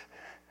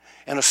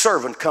 And a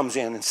servant comes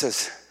in and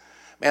says,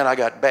 man, I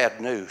got bad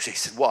news. He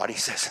said, what? He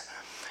says,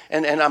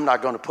 and I'm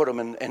not going to put them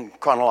in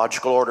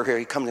chronological order here.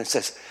 He comes in and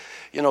says,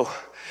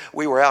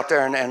 we were out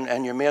there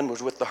and your men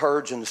was with the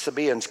herds and the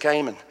Sabaeans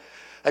came and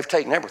they've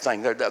taken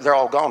everything. They're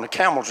all gone. The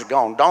camels are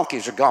gone.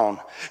 Donkeys are gone.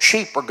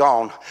 Sheep are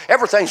gone.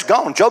 Everything's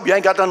gone. Job, you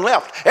ain't got nothing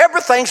left.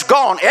 Everything's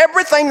gone.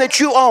 Everything that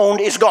you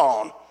owned is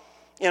gone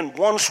in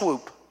one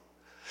swoop.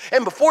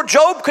 And before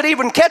Job could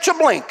even catch a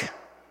blink,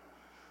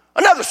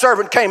 another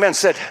servant came in and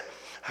said,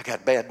 I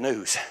got bad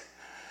news.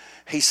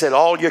 He said,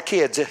 all your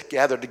kids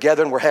gathered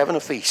together and were having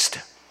a feast.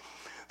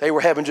 They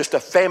were having just a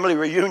family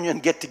reunion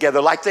get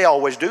together like they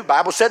always do.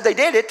 Bible said they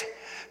did it.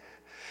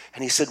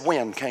 And he said,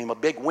 wind came. A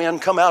big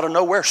wind come out of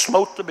nowhere,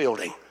 smote the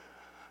building.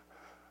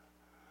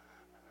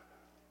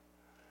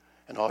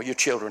 And all your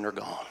children are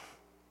gone.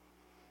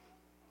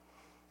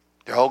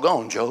 They're all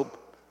gone, Job.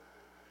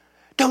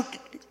 How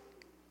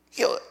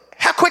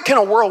quick can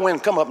a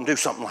whirlwind come up and do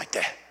something like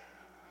that?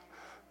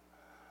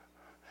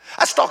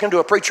 I was talking to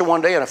a preacher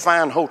one day in a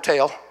fine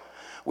hotel.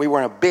 We were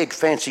in a big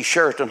fancy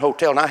Sheraton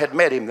hotel, and I had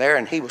met him there,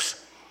 and he was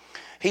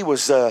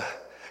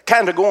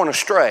kind of going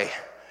astray.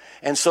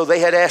 And so they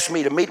had asked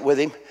me to meet with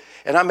him,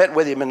 and I met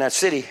with him in that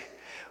city.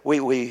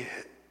 We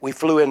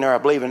flew in there, I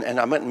believe, and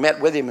I met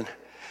with him,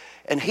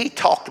 and he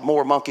talked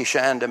more monkey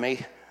shine to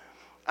me.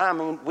 I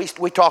mean,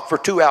 we talked for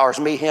 2 hours,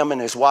 me, him, and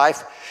his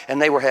wife,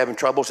 and they were having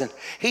troubles. And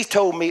he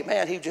told me,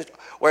 man,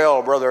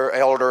 brother,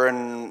 elder,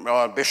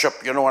 and bishop,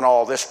 and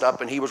all this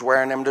stuff. And he was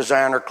wearing them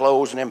designer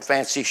clothes and them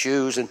fancy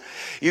shoes. And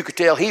you could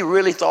tell he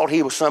really thought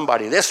he was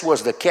somebody. This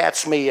was the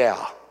cat's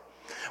meow.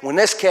 When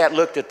this cat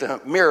looked at the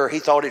mirror, he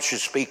thought it should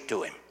speak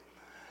to him.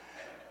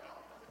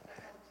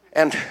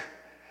 And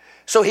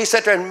so he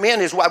sat there, and me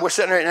and his wife were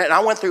sitting there, and I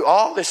went through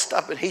all this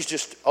stuff, and he's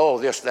just,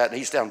 this, that, and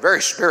he's down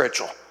very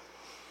spiritual.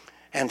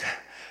 And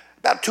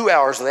about 2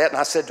 hours of that, and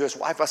I said to his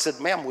wife, I said,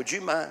 ma'am, would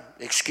you mind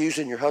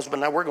excusing your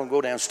husband? Now we're going to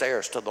go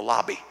downstairs to the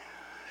lobby.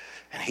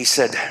 And she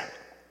said,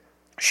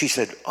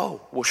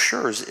 oh, well,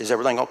 sure. Is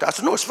everything okay? I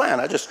said, no, it's fine.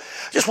 I just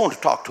wanted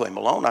to talk to him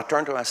alone. I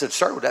turned to him, I said,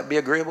 sir, would that be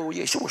agreeable with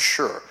you? He said, well,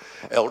 sure,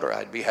 elder,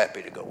 I'd be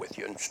happy to go with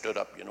you. And stood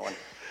up, and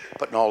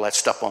putting all that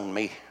stuff on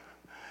me.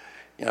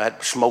 I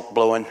had smoke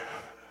blowing.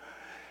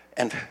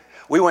 And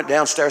we went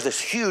downstairs, this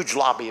huge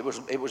lobby.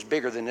 It was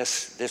bigger than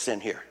this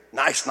in here.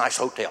 Nice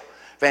hotel.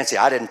 Fancy.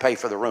 I didn't pay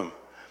for the room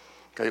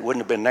because it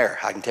wouldn't have been there,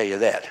 I can tell you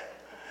that.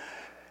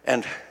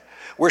 And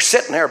we're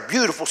sitting there, a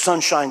beautiful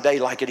sunshine day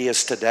like it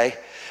is today,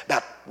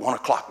 about 1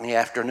 o'clock in the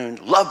afternoon,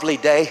 lovely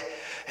day,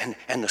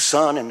 and the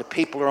sun and the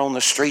people are on the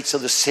streets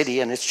of the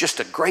city, and it's just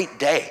a great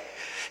day.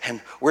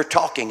 And we're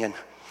talking, and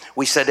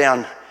we sat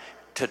down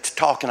to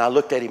talk, and I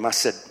looked at him, I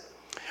said,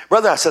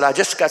 brother, I said, I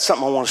just got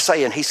something I want to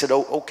say. And he said,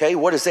 oh, okay,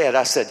 what is that?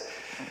 I said,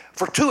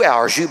 for 2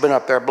 hours you've been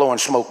up there blowing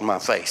smoke in my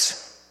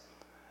face.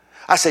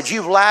 I said,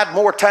 you've lied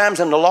more times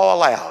than the law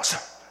allows.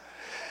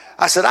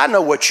 I said, I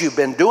know what you've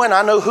been doing.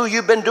 I know who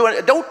you've been doing.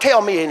 Don't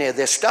tell me any of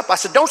this stuff. I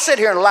said, don't sit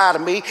here and lie to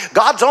me.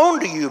 God's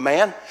on to you,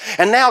 man.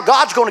 And now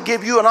God's going to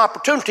give you an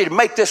opportunity to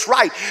make this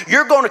right.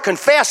 You're going to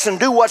confess and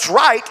do what's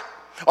right,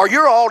 or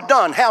you're all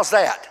done. How's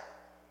that?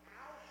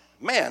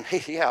 Man,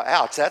 yeah,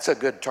 ouch, that's a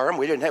good term.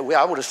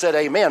 I would have said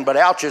amen, but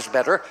ouch is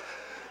better.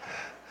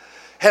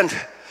 And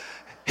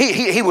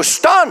he was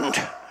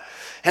stunned.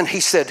 And he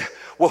said,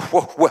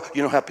 well,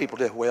 you know how people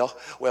do. Well.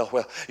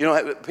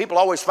 People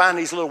always find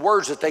these little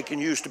words that they can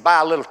use to buy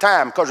a little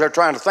time because they're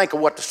trying to think of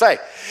what to say.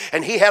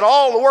 And he had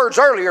all the words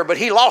earlier, but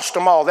he lost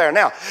them all there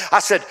now. I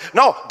said,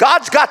 no,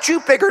 God's got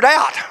you figured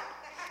out.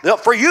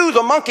 For you,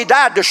 the monkey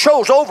died. The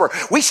show's over.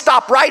 We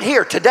stop right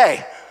here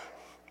today.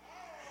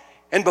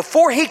 And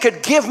before he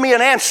could give me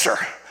an answer,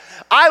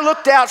 I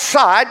looked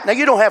outside. Now,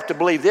 you don't have to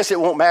believe this. It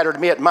won't matter to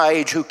me at my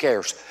age. Who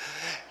cares?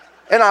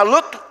 And I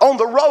looked on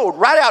the road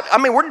right out. I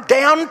mean, we're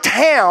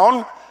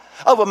downtown.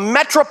 of a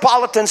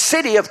metropolitan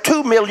city of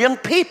 2 million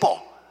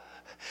people.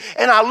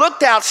 And I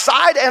looked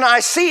outside and I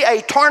see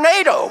a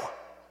tornado.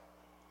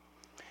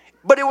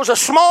 But it was a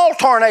small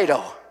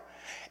tornado.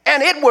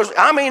 And it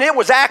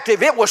was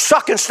active. It was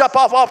sucking stuff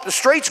off the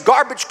streets,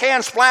 garbage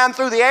cans flying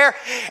through the air,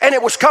 and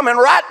it was coming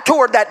right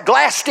toward that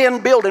glassed-in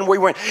building we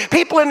were in.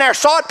 People in there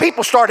saw it.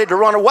 People started to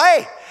run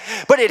away.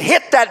 But it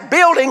hit that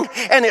building,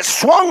 and it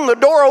swung the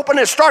door open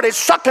and started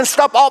sucking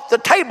stuff off the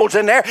tables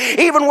in there,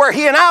 even where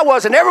he and I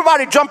was, and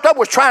everybody jumped up,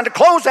 was trying to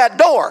close that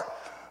door.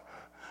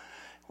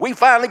 We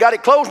finally got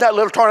it closed. That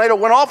little tornado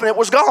went off, and it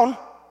was gone.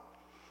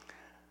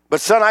 But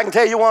son, I can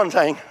tell you one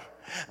thing.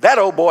 That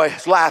old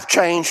boy's life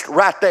changed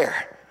right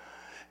there.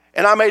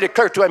 And I made it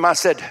clear to him, I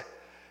said,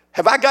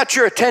 have I got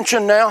your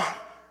attention now?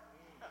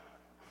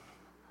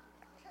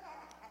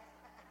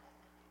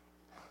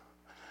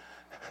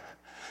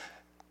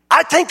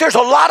 I think there's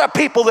a lot of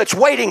people that's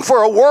waiting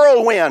for a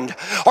whirlwind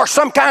or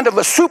some kind of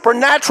a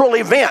supernatural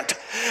event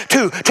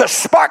to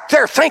spark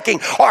their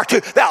thinking, or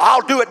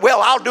I'll do it.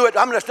 Well, I'll do it.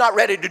 I'm just not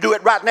ready to do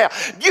it right now.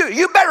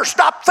 You better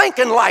stop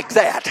thinking like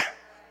that.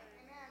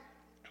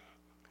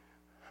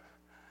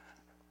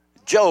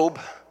 Job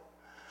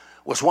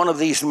was one of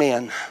these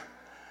men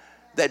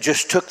that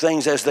just took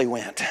things as they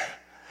went,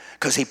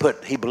 because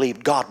he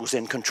believed God was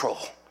in control.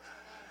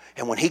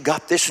 And when he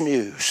got this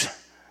news,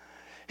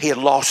 he had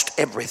lost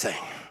everything.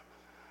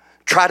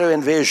 Try to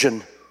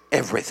envision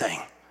everything.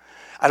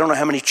 I don't know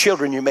how many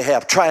children you may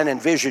have. Try and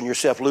envision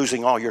yourself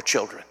losing all your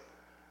children.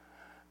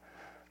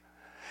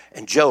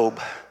 And Job,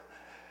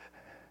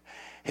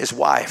 his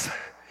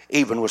wife,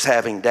 even was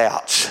having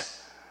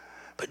doubts.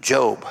 But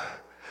Job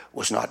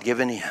was not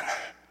giving in.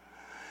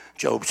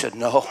 Job said,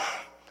 no.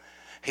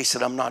 He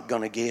said, I'm not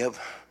going to give.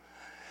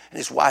 And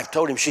his wife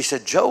told him, she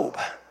said, Job,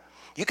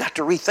 you got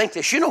to rethink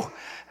this. You know,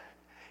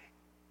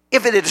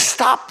 if it had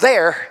stopped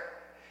there,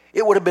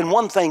 it would have been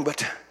one thing,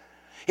 but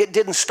it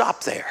didn't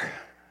stop there.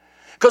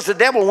 Because the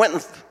devil went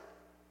and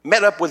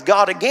met up with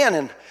God again.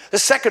 And the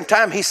second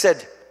time he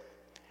said,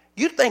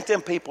 you think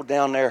them people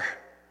down there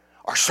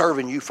are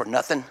serving you for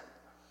nothing?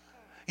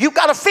 You've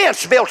got a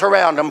fence built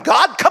around them,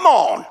 God. Come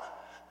on.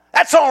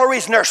 That's the only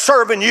reason they're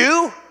serving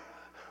you.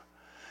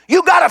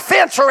 You got a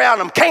fence around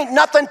them. Can't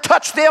nothing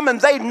touch them, and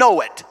they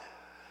know it.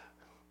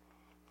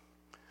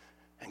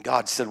 And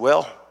God said,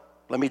 well,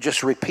 let me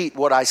just repeat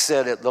what I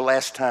said at the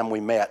last time we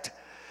met.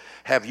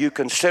 Have you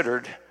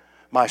considered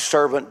my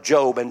servant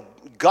Job? And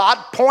God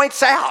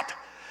points out,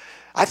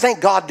 I think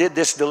God did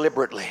this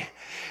deliberately.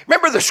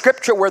 Remember the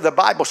scripture where the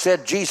Bible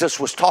said Jesus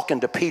was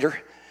talking to Peter?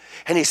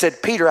 And he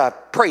said, Peter, I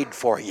prayed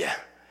for you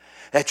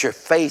that your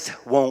faith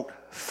won't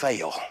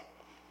fail.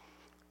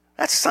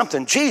 That's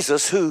something.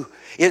 Jesus, who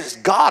is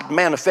God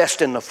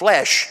manifest in the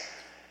flesh,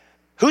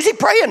 who's he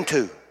praying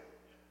to?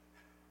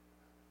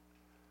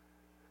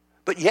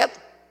 But yet,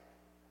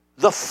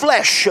 the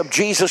flesh of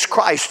Jesus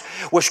Christ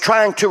was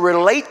trying to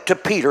relate to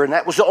Peter, and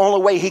that was the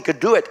only way he could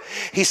do it.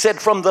 He said,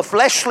 from the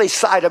fleshly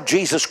side of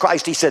Jesus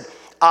Christ, he said,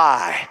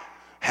 I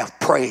have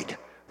prayed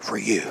for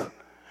you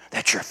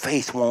that your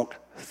faith won't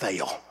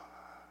fail.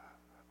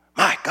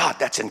 My God,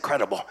 that's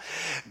incredible.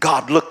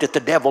 God looked at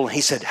the devil and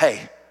he said,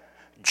 hey,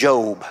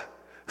 Job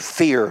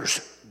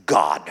fears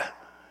God,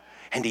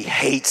 and he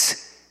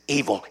hates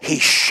evil. He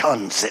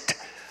shuns it.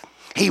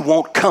 He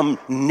won't come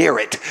near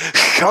it.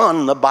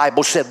 Shun, the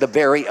Bible said, the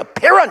very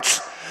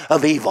appearance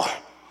of evil.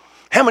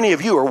 How many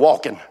of you are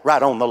walking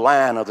right on the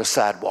line of the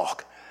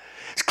sidewalk?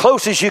 As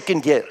close as you can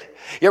get.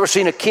 You ever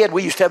seen a kid?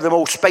 We used to have them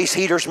old space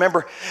heaters,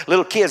 remember?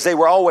 Little kids, they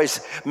were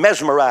always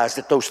mesmerized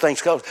at those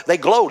things. They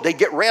glowed. They'd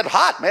get red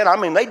hot, man. I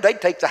mean,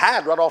 they'd take the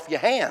hide right off your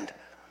hand.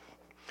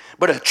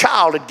 But a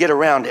child would get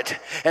around it.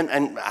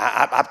 And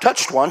I've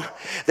touched one.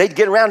 They'd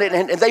get around it,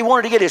 and they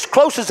wanted to get as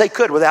close as they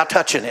could without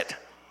touching it.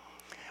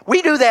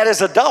 We do that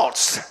as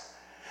adults.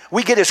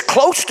 We get as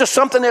close to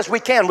something as we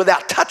can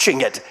without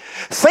touching it,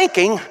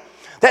 thinking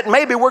that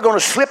maybe we're going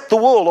to slip the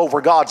wool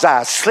over God's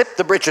eyes, slip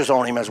the britches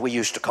on him, as we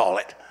used to call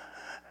it.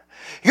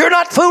 You're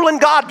not fooling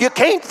God. You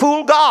can't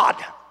fool God.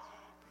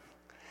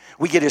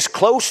 We get as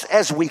close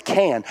as we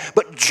can.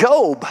 But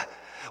Job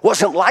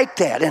wasn't like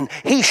that, and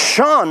he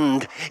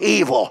shunned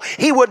evil.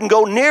 He wouldn't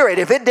go near it.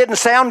 If it didn't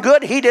sound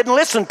good, he didn't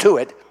listen to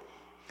it.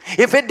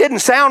 If it didn't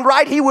sound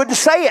right, he wouldn't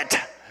say it.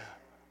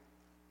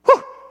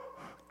 Whew.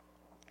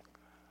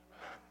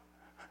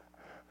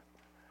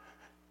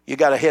 You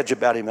got a hedge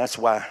about him. That's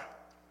why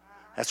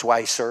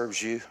he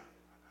serves you.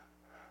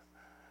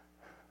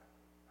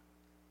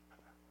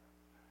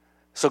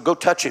 So go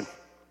touch him.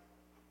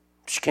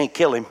 You can't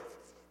kill him,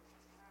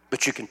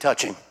 but you can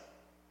touch him.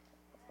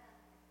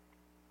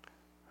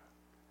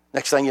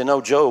 Next thing you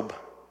know, Job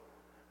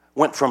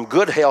went from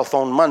good health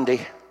on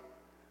Monday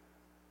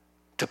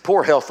to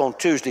poor health on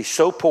Tuesday,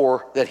 so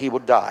poor that he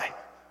would die.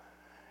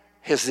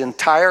 His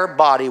entire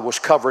body was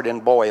covered in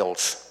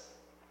boils.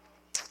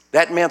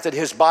 That meant that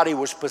his body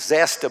was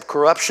possessed of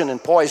corruption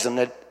and poison,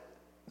 that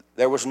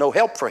there was no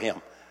help for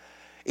him.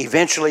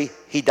 Eventually,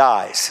 he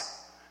dies,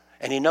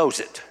 and he knows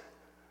it.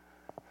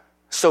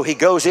 So he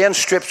goes in,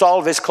 strips all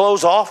of his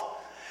clothes off,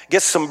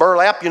 gets some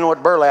burlap. You know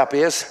what burlap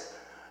is.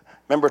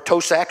 Remember toe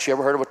sacks? You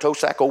ever heard of a toe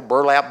sack? Old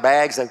burlap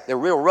bags. They're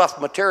real rough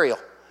material.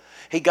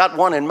 He got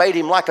one and made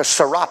him like a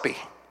serape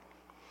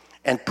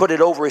and put it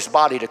over his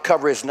body to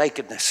cover his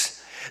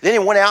nakedness. Then he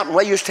went out, and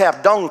we used to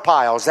have dung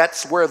piles.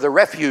 That's where the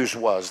refuse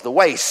was, the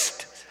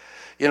waste.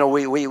 You know,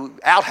 we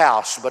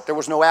outhouse, but there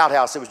was no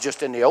outhouse. It was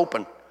just in the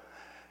open.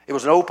 It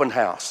was an open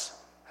house.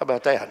 How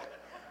about that?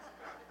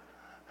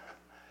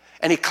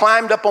 And he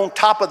climbed up on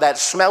top of that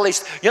smelly.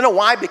 You know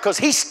why? Because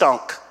he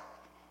stunk.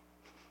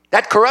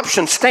 That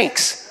corruption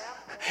stinks.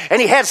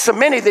 And he had so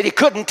many that he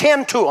couldn't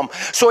tend to them.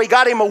 So he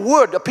got him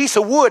a piece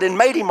of wood, and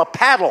made him a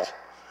paddle.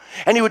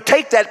 And he would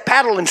take that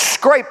paddle and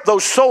scrape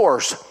those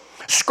sores.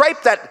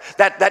 Scrape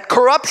that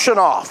corruption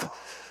off.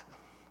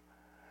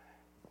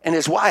 And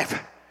his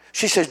wife,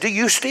 she says, do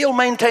you still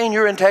maintain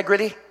your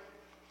integrity?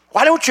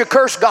 Why don't you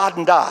curse God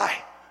and die?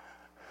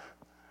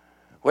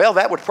 Well,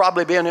 that would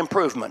probably be an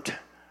improvement.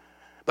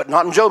 But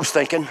not in Job's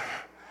thinking.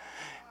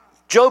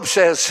 Job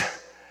says,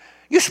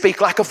 you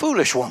speak like a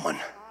foolish woman.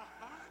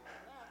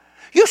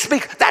 You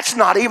speak, that's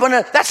not even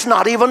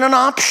an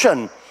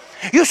option.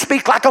 You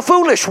speak like a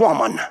foolish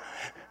woman.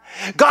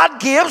 God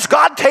gives,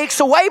 God takes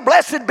away.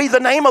 Blessed be the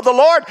name of the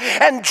Lord.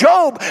 And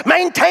Job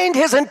maintained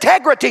his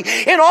integrity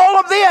in all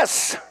of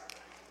this.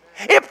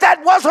 If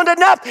that wasn't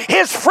enough,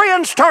 his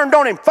friends turned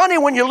on him. Funny,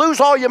 when you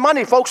lose all your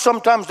money, folks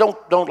sometimes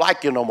don't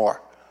like you no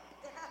more.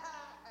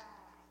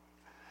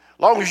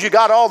 Long as you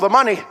got all the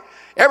money,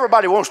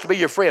 everybody wants to be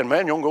your friend.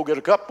 Man, you want to go get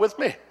a cup with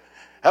me?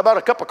 How about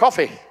a cup of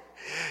coffee?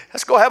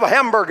 Let's go have a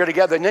hamburger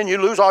together. And then you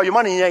lose all your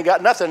money and you ain't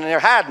got nothing, and they're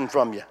hiding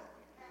from you.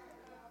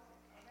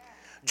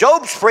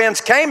 Job's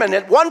friends came, and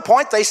at one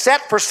point they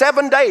sat for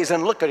 7 days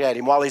and looked at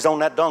him while he's on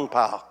that dung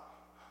pile.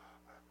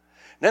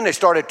 Then they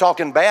started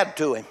talking bad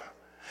to him.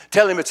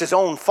 Tell him it's his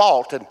own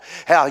fault, and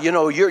how, you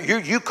know,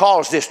 you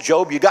caused this,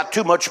 Job. You got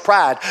too much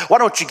pride. Why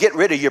don't you get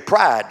rid of your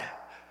pride?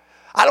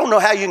 I don't know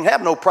how you can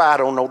have no pride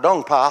on no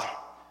dung pile.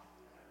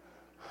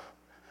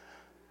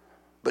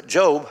 But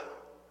Job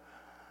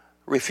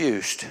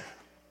refused.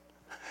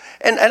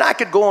 And I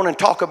could go on and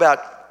talk about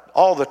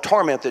all the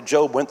torment that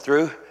Job went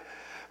through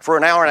for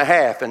an hour and a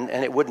half, and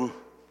it wouldn't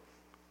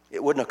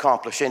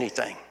accomplish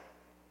anything.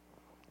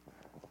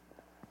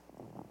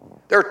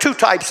 There are two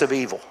types of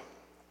evil.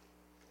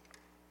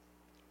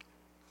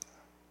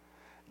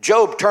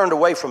 Job turned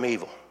away from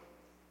evil.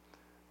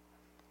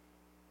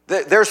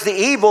 There's the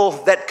evil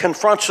that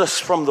confronts us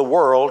from the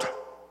world,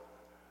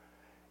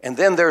 and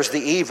then there's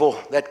the evil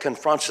that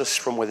confronts us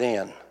from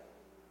within.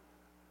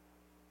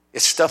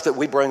 It's stuff that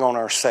we bring on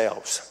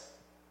ourselves,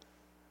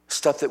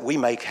 stuff that we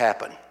make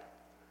happen.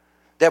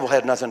 Devil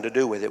had nothing to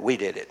do with it. We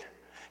did it.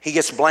 He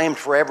gets blamed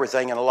for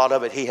everything, and a lot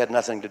of it he had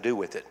nothing to do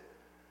with it.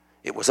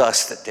 It was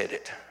us that did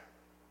it.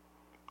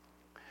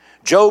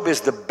 Job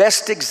is the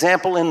best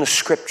example in the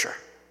scripture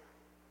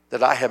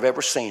that I have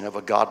ever seen of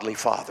a godly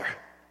father.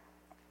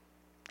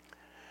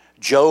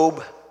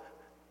 Job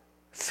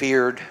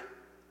feared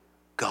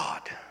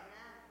God.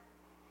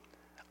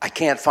 I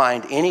can't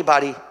find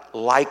anybody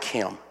like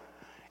him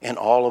in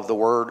all of the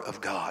Word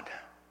of God.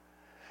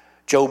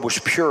 Job was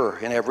pure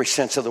in every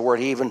sense of the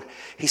word.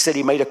 He said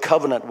he made a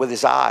covenant with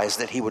his eyes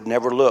that he would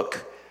never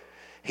look.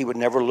 He would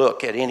never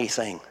look at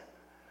anything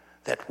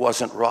that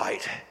wasn't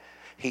right.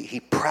 He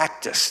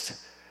practiced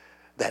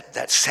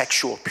that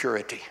sexual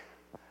purity.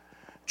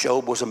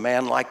 Job was a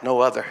man like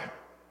no other.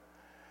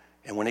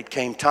 And when it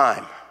came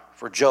time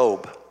for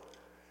Job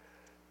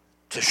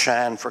to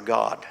shine for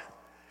God,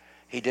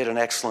 he did an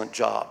excellent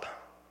job.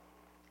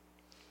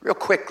 Real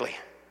quickly,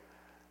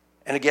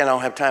 and again, I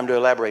don't have time to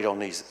elaborate on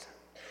these.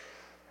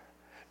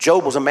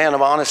 Job was a man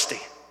of honesty.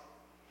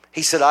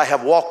 He said, I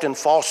have walked in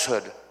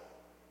falsehood.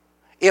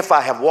 If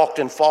I have walked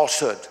in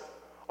falsehood,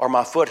 or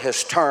my foot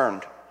has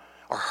turned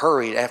or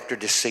hurried after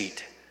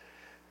deceit,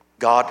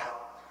 God,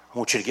 I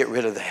want you to get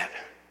rid of that.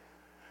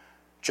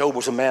 Job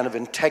was a man of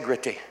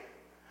integrity.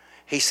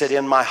 He said,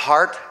 in my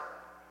heart,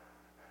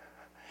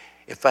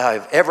 if I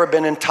have ever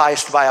been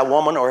enticed by a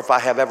woman, or if I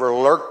have ever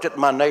lurked at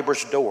my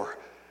neighbor's door,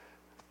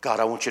 God,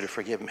 I want you to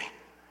forgive me.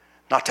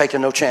 Not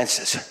taking no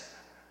chances.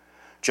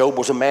 Job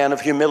was a man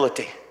of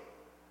humility.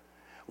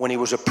 When he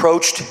was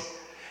approached,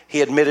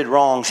 he admitted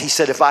wrongs. He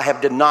said, if I have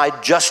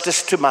denied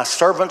justice to my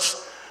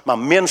servants, my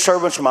men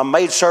servants, my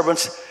maid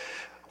servants,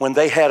 when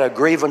they had a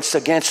grievance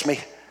against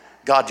me,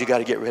 God, you got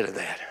to get rid of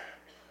that.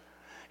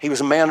 He was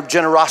a man of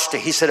generosity.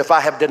 He said, if I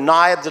have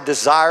denied the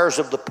desires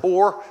of the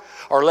poor,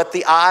 or let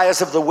the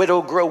eyes of the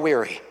widow grow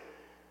weary,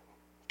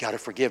 got to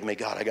forgive me,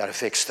 God, I got to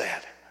fix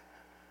that.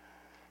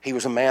 He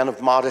was a man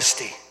of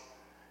modesty.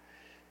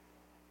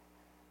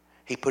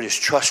 He put his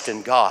trust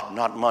in God,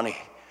 not money.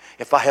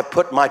 If I have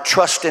put my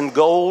trust in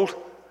gold,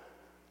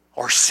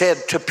 or said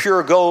to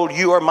pure gold,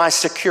 you are my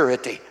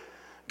security,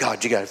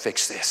 God, you got to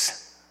fix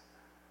this.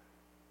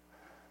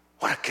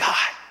 What a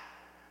guy.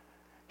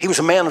 He was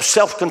a man of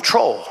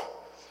self-control.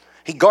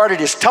 He guarded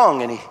his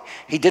tongue, and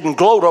he didn't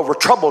gloat over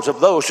troubles of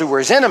those who were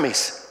his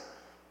enemies.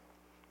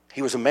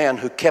 He was a man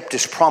who kept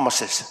his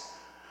promises.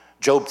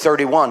 Job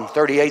 31,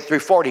 38 through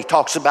 40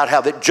 talks about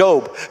how that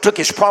Job took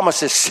his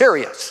promises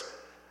serious.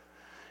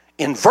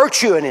 In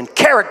virtue and in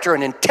character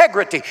and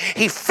integrity,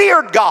 he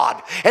feared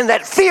God, and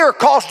that fear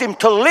caused him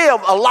to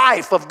live a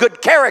life of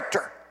good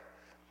character.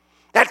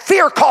 That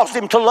fear caused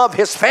him to love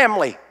his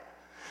family.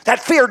 That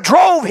fear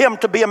drove him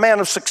to be a man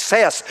of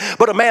success,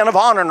 but a man of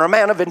honor and a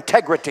man of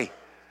integrity.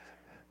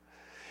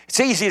 It's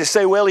easy to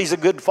say, well, he's a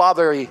good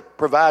father. He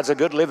provides a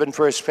good living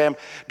for his family.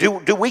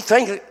 Do we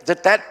think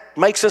that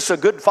makes us a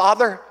good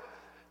father?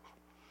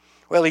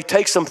 Well, he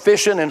takes them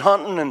fishing and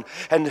hunting,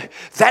 and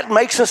that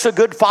makes us a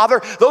good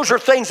father. Those are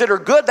things that are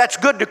good. That's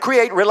good to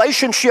create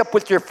relationship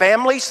with your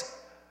families.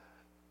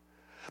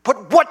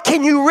 But what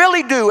can you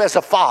really do as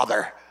a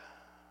father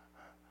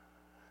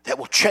that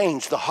will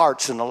change the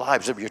hearts and the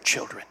lives of your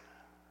children?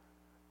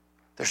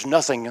 There's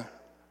nothing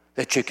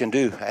that you can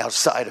do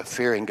outside of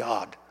fearing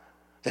God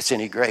that's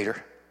any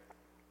greater.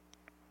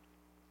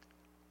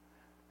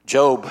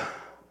 Job,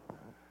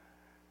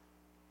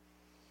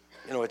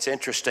 it's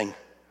interesting.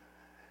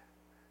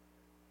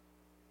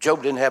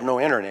 Job didn't have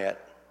no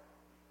internet.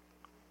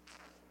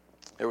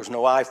 There was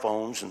no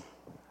iPhones and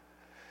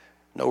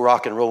no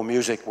rock and roll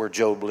music where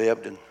Job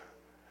lived, and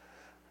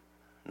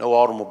no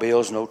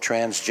automobiles, no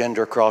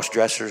transgender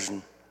cross-dressers,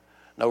 and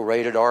no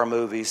rated R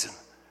movies.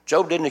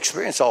 Job didn't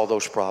experience all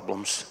those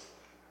problems.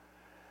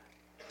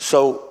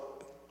 So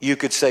you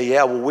could say,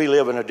 yeah, well, we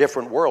live in a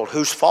different world.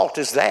 Whose fault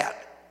is that?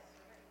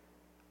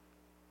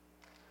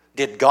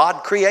 Did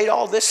God create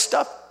all this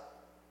stuff?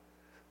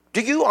 Do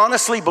you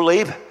honestly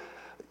believe?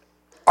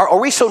 Are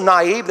we so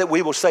naive that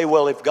we will say,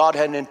 well, if God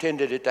hadn't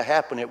intended it to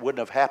happen, it wouldn't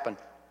have happened?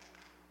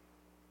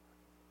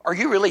 Are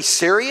you really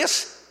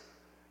serious?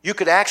 You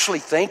could actually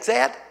think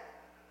that?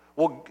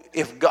 Well,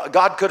 if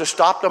God could have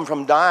stopped them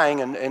from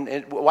dying,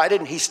 and why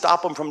didn't he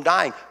stop them from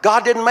dying?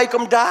 God didn't make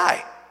them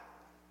die.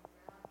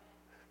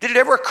 Did it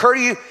ever occur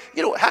to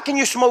you, how can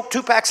you smoke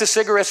 2 packs of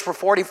cigarettes for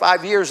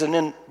 45 years and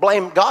then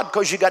blame God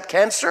because you got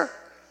cancer?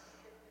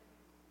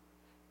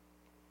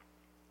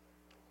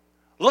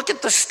 Look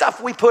at the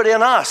stuff we put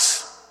in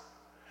us.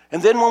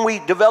 And then when we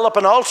develop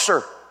an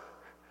ulcer,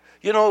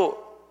 and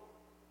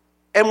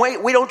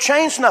we don't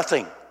change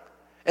nothing.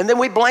 And then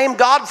we blame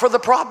God for the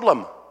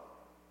problem.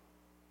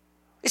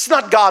 It's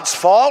not God's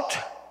fault.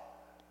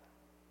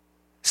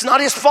 It's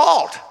not his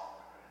fault.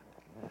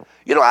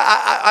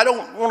 I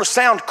don't want to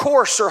sound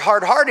coarse or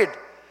hard-hearted,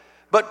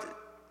 but,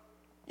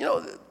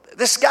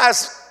 this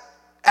guy's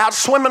out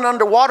swimming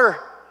underwater,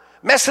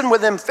 messing with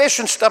them fish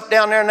and stuff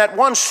down there, and that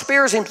one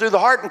spears him through the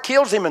heart and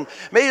kills him, and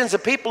millions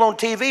of people on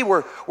TV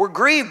were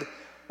grieved.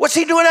 What's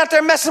he doing out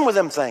there messing with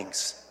them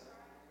things?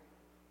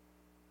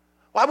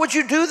 Why would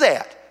you do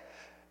that?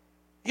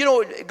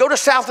 Go to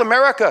South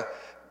America.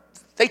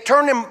 They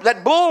turned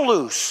that bull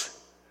loose,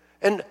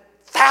 and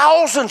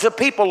thousands of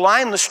people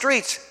line the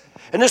streets.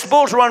 And this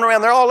bull's running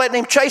around. They're all letting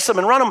him chase them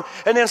and run them.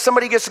 And then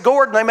somebody gets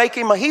gored and they make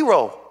him a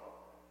hero.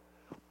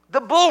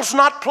 The bull's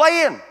not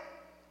playing.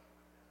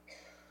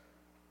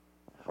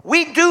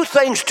 We do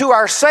things to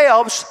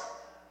ourselves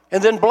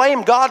and then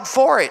blame God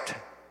for it.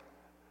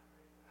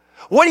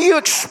 What do you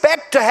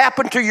expect to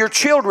happen to your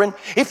children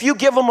if you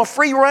give them a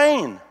free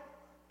rein?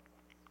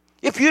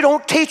 If you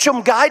don't teach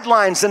them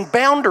guidelines and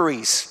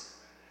boundaries?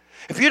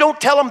 If you don't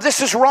tell them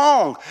this is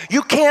wrong,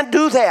 you can't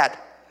do that.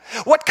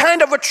 What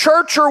kind of a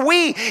church are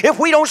we if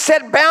we don't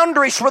set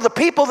boundaries for the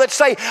people that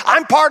say,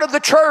 I'm part of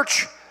the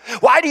church?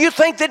 Why do you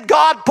think that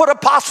God put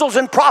apostles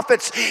and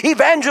prophets,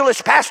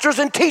 evangelists, pastors,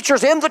 and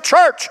teachers in the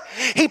church?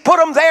 He put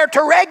them there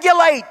to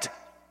regulate.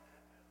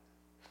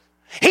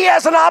 He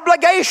has an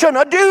obligation,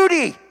 a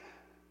duty,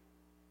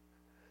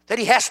 that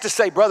he has to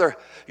say, brother,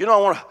 I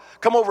want to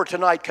come over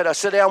tonight. Could I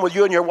sit down with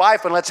you and your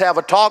wife and let's have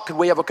a talk? Could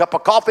we have a cup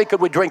of coffee?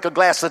 Could we drink a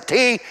glass of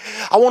tea?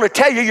 I want to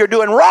tell you, you're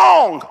doing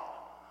wrong.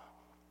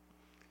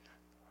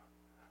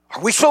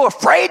 Are we so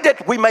afraid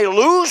that we may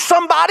lose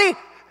somebody?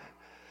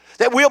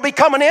 That we'll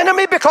become an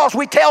enemy because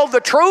we tell the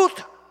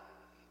truth?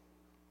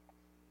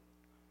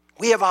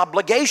 We have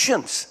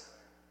obligations.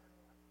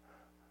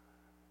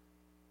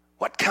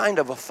 What kind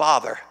of a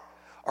father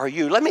are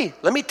you? Let me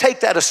take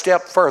that a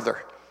step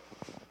further.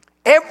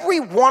 Every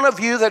one of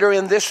you that are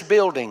in this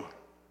building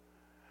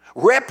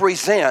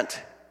represent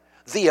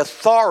the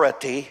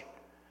authority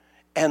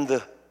and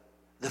the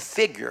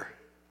figure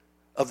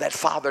of that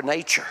father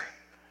nature.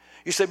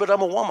 You say, but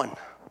I'm a woman.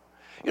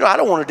 I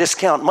don't want to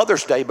discount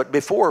Mother's Day, but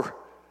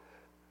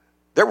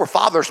there were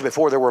fathers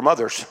before there were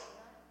mothers.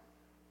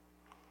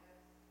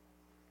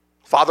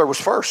 Father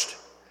was first.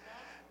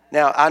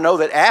 Now, I know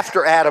that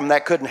after Adam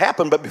that couldn't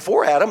happen, but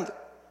before Adam,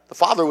 the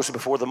father was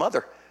before the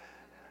mother.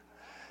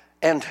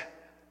 And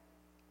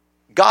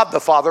God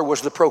the Father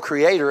was the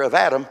procreator of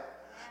Adam,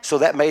 so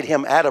that made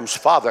him Adam's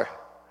father.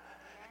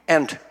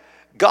 And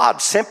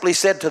God simply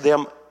said to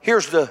them,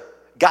 here's the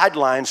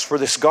guidelines for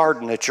this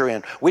garden that you're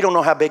in. We don't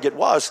know how big it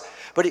was,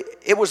 but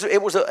it was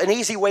an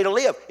easy way to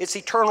live. It's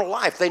eternal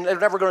life. They're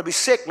never going to be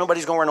sick.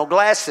 Nobody's going to wear no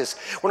glasses.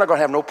 We're not going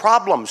to have no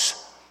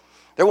problems.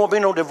 There won't be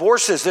no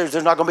divorces. There's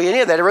not going to be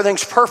any of that.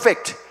 Everything's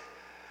perfect.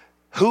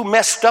 Who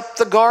messed up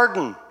the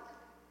garden?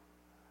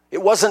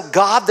 It wasn't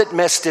God that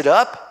messed it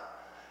up.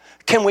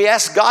 Can we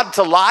ask God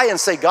to lie and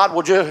say, God,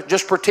 will you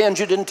just pretend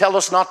you didn't tell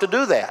us not to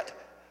do that?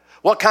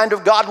 What kind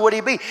of God would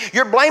he be?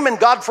 You're blaming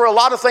God for a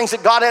lot of things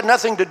that God had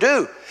nothing to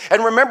do.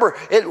 And remember,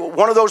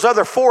 one of those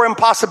other 4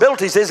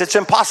 impossibilities is it's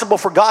impossible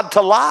for God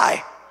to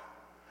lie.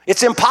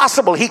 It's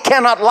impossible. He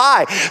cannot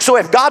lie. So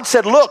if God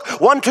said, look,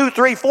 1, 2,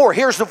 3, 4,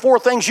 here's the 4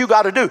 things you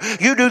got to do.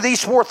 You do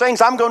these 4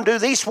 things, I'm going to do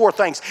these 4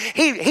 things.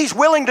 He's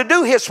willing to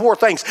do his 4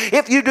 things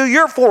if you do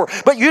your 4.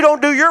 But you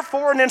don't do your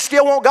 4 and then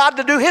still want God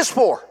to do his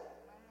 4.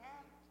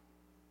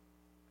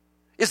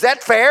 Is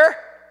that fair?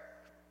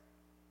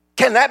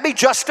 Can that be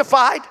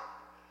justified?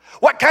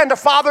 What kind of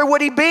father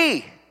would he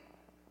be?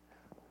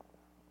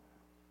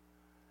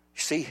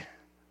 You see,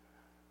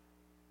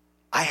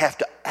 I have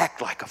to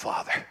act like a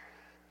father.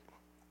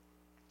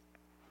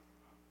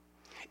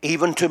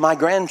 Even to my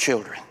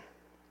grandchildren,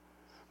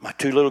 my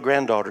 2 little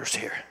granddaughters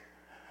here.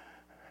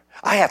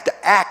 I have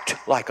to act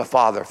like a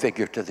father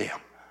figure to them.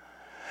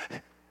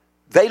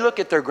 They look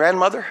at their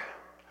grandmother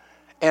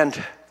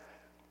and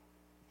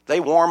they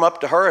warm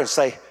up to her and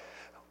say,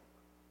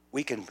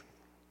 we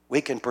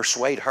can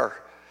persuade her.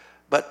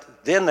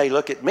 But then they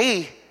look at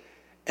me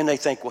and they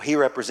think, well, he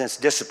represents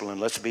discipline.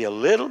 Let's be a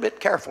little bit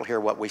careful here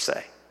what we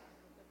say.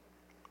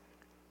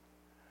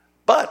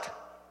 But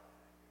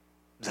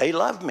they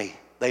love me.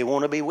 They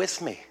want to be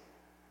with me.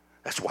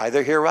 That's why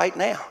they're here right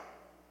now.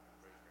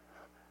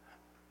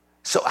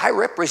 So I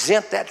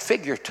represent that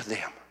figure to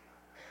them.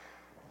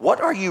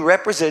 What are you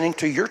representing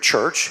to your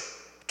church,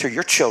 to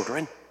your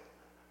children,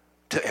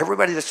 to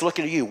everybody that's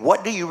looking at you?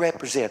 What do you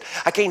represent?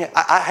 I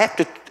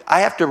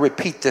have to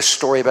repeat this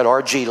story about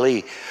R.G.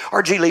 Lee.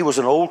 R.G. Lee was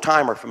an old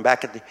timer from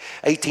back in the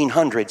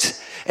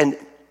 1800s. And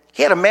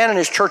he had a man in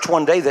his church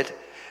one day that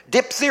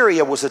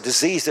diphtheria was a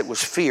disease that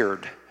was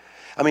feared.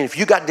 I mean, if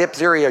you got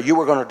diphtheria, you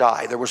were going to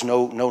die. There was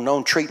no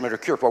known treatment or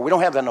cure for it. We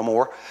don't have that no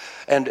more.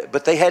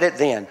 But they had it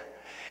then.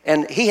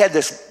 And he had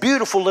this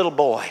beautiful little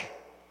boy.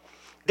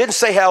 Didn't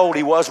say how old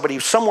he was, but he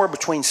was somewhere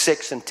between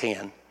 6 and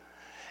 10.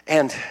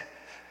 And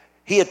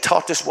he had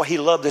taught this boy, he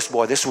loved this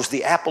boy. This was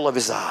the apple of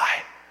his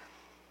eye.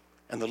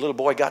 And the little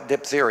boy got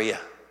diphtheria.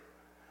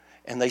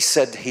 And they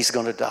said he's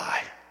going to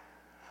die.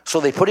 So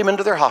they put him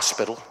into their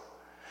hospital.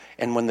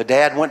 And when the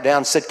dad went down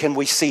and said, can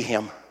we see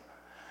him?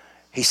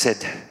 He said,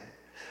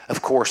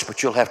 of course,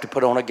 but you'll have to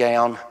put on a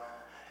gown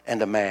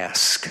and a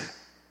mask.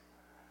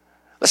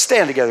 Let's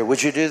stand together.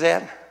 Would you do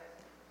that?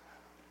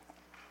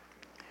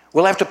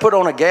 We'll have to put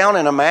on a gown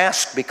and a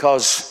mask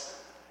because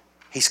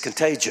he's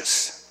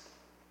contagious.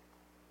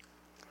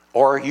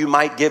 Or you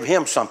might give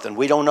him something.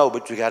 We don't know,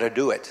 but you got to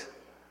do it.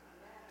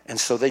 And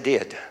so they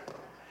did.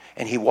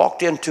 And he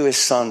walked into his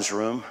son's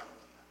room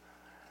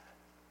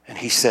and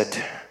he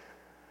said,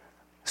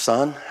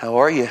 son, how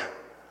are you?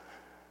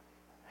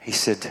 He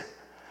said,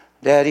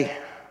 Daddy,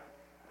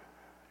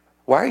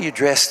 why are you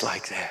dressed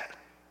like that?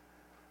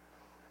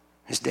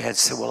 His dad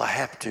said, well, I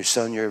have to,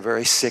 son. You're a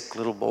very sick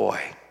little boy.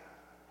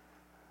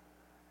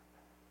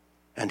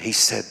 And he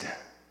said,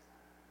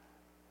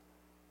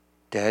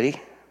 Daddy,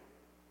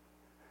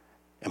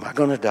 am I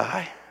going to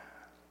die?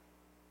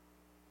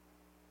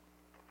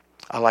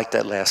 I like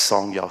that last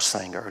song y'all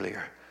sang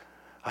earlier.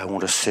 I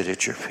want to sit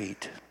at your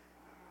feet.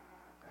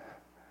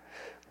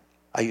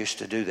 I used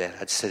to do that.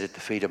 I'd sit at the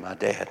feet of my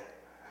dad.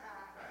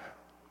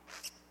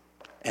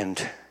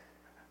 And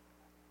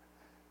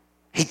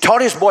he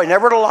taught his boy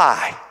never to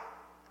lie.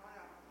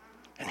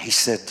 And he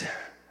said,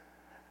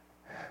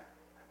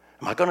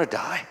 am I going to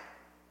die?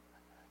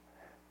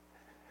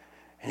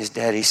 And his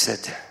daddy said,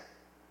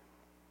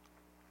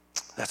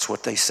 that's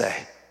what they say.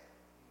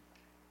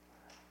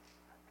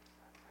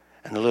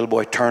 And the little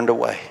boy turned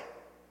away.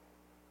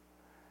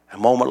 A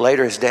moment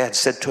later, his dad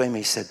said to him,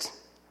 he said,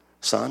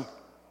 son,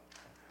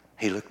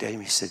 he looked at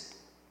him, he said,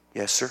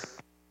 yes, sir.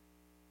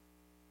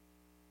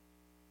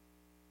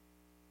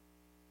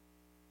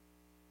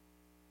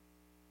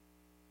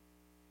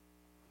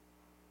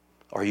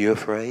 Are you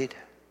afraid?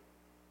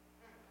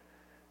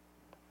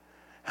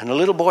 And the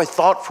little boy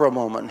thought for a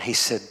moment and he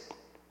said,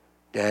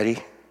 Daddy,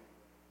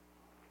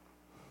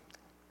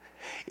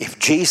 if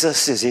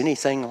Jesus is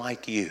anything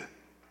like you,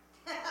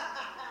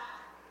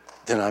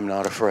 then I'm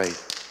not afraid.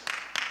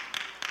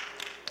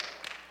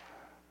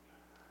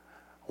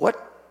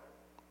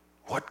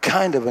 What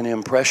kind of an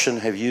impression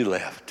have you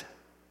left?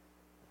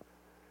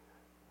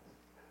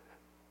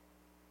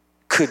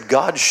 Could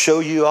God show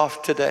you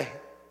off today?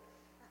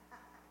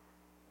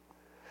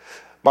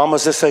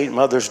 Mamas, this ain't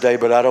Mother's Day,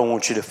 but I don't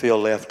want you to feel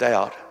left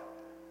out.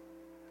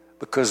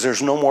 Because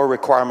there's no more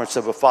requirements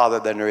of a father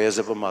than there is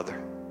of a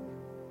mother.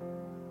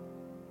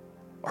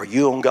 Are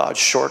you on God's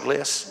short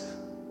list?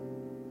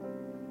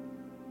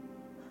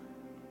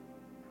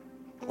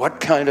 What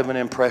kind of an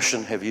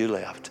impression have you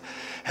left?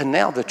 And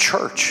now the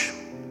church.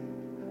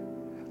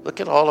 Look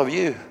at all of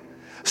you.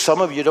 Some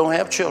of you don't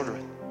have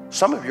children.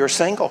 Some of you are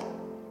single.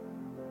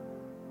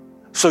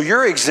 So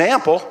your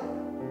example,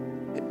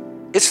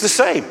 it's the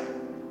same.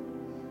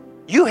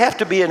 You have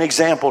to be an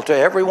example to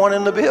everyone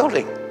in the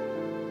building.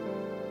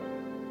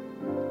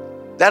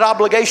 That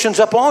obligation's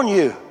up on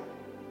you.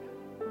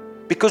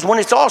 Because when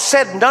it's all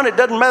said and done, it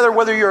doesn't matter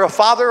whether you're a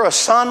father, a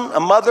son, a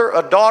mother,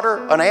 a daughter,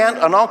 an aunt,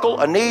 an uncle,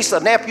 a niece,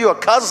 a nephew, a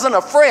cousin,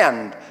 a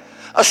friend,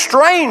 a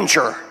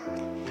stranger.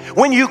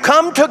 When you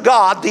come to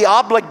God, the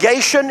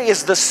obligation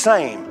is the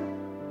same.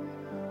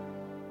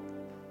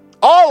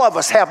 All of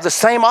us have the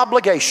same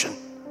obligation.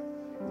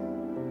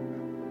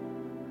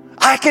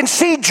 I can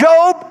see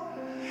Job.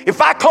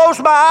 If I close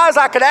my eyes,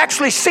 I could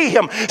actually see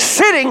him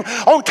sitting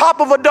on top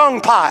of a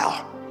dung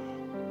pile.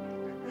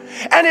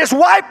 And his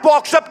wife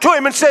walks up to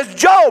him and says,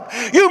 "Job,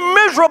 you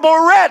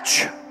miserable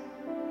wretch,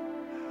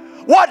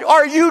 what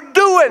are you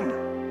doing?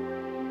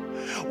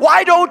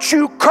 Why don't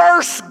you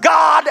curse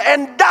God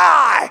and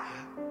die?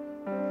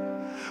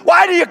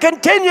 Why do you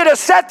continue to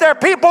sit there?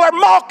 People are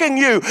mocking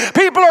you.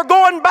 People are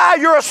going by.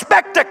 You're a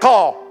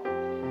spectacle.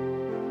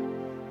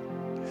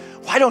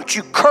 Why don't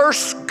you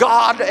curse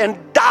God and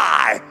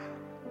die?"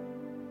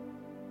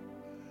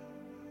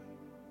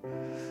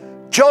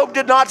 Job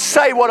did not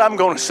say what I'm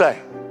going to say.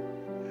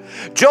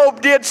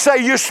 Job did say,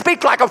 "You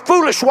speak like a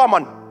foolish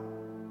woman."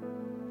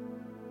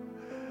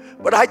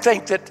 But I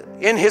think that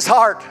in his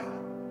heart,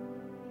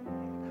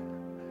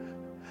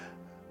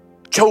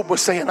 Job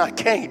was saying, "I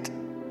can't.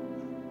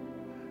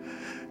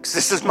 Because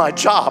this is my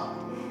job.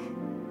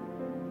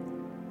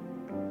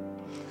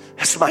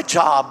 That's my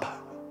job.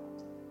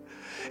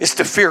 Is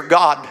to fear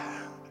God,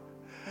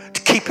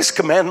 to keep His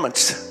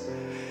commandments.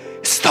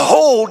 It's the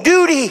whole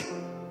duty.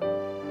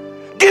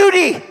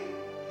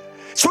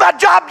 It's my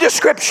job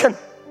description.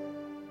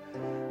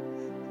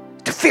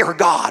 To fear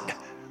God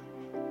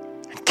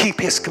and keep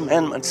His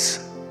commandments."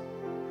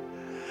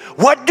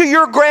 What do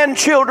your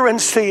grandchildren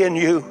see in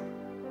you?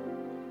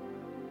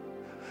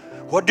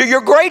 What do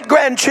your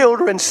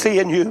great-grandchildren see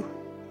in you?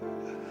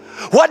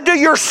 What do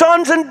your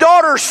sons and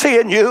daughters see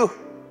in you?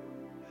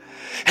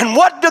 And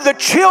what do the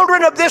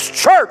children of this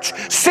church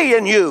see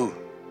in you?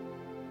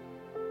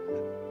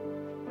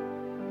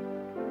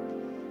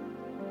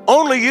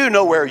 Only you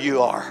know where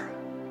you are.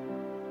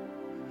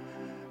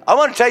 I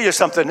want to tell you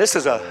something. This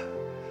is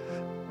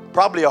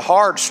probably a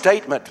hard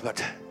statement,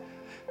 but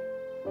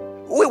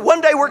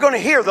one day we're going to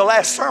hear the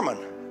last sermon.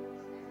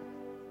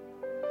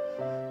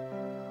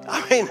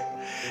 I mean,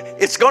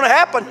 it's going to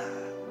happen.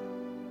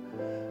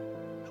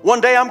 One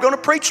day I'm going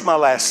to preach my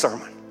last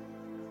sermon.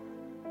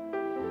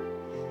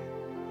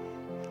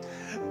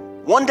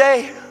 One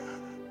day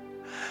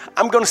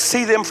I'm going to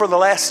see them for the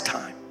last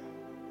time.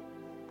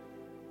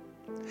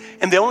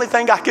 And the only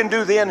thing I can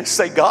do then is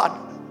say, "God,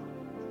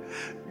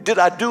 did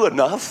I do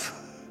enough?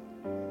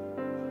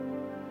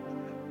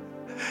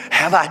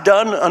 Have I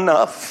done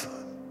enough?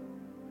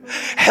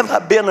 Have I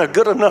been a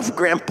good enough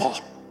grandpa?"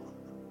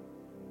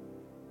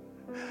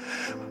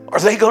 Are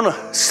they going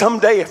to,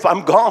 someday if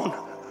I'm gone,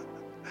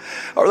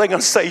 are they going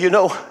to say,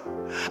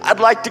 "I'd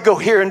like to go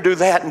here and do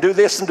that and do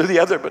this and do the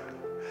other, but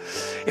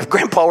if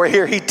Grandpa were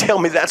here, he'd tell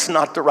me that's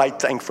not the right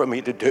thing for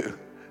me to do.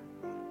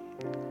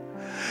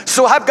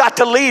 So I've got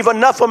to leave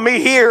enough of me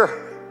here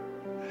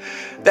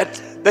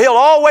that they'll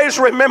always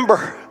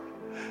remember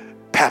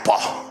Papa."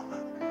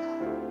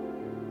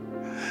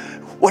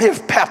 What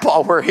if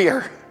Papa were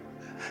here?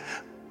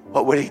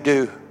 What would he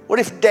do? What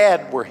if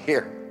Dad were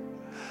here?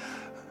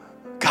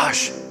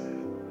 Gosh,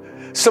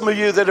 some of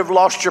you that have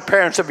lost your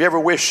parents, have you ever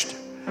wished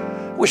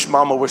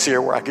Mama was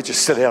here where I could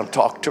just sit down and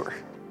talk to her?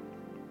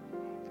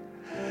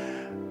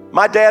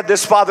 My dad,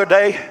 this Father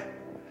Day,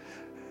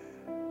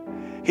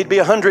 he'd be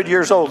 100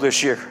 years old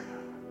this year.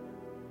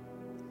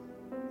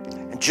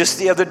 And just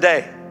the other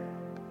day,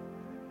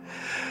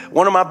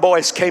 one of my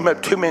boys came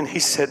up to me and he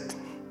said,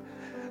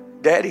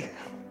 "Daddy,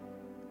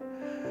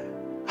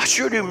 I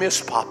sure do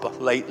miss Papa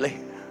lately.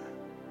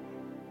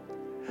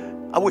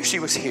 I wish he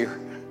was here."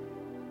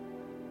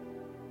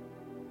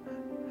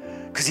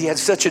 Because he had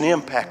such an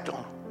impact on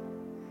him.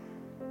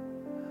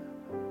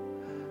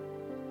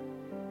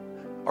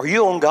 Are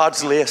you on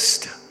God's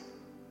list?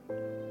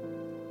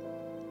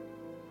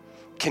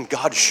 Can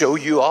God show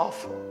you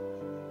off?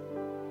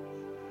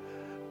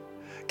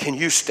 Can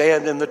you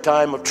stand in the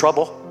time of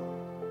trouble?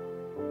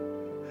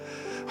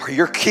 Are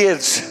your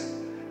kids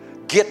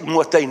getting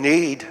what they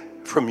need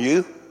from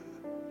you?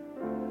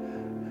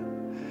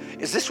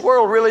 Is this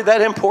world really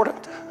that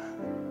important?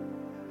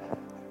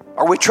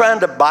 Are we trying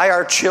to buy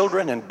our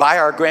children and buy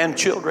our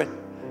grandchildren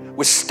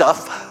with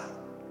stuff?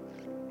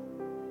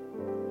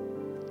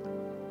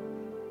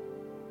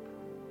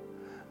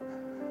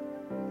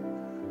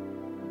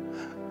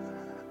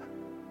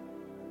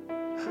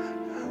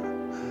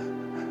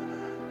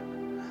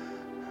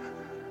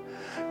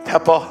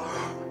 Papa,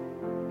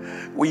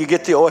 will you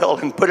get the oil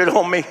and put it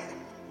on me?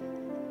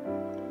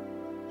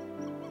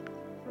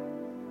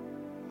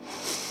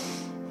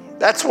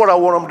 That's what I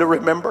want them to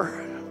remember.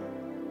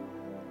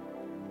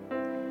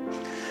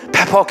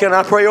 Papa, can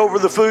I pray over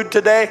the food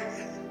today?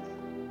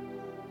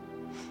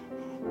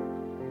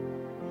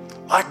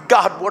 My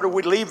God, what are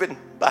we leaving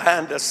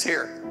behind us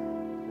here?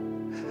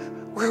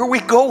 Where are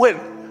we going?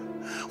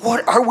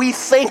 What are we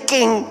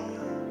thinking?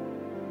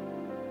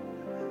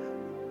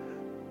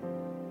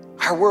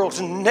 Our world's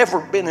never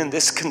been in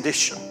this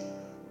condition.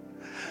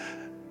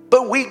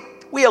 But we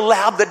We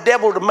allowed the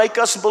devil to make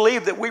us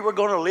believe that we were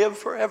going to live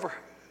forever.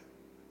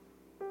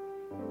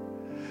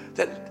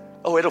 That,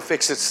 it'll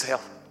fix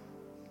itself.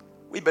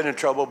 We've been in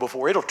trouble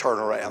before. It'll turn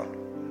around.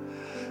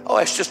 Oh,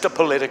 it's just a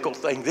political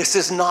thing. This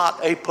is not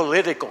a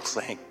political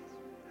thing.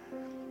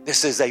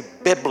 This is a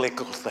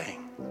biblical thing.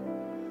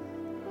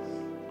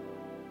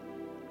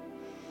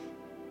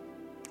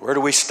 Where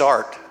do we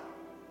start?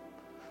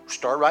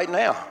 Start right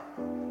now.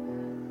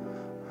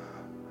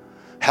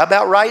 How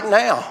about right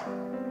now?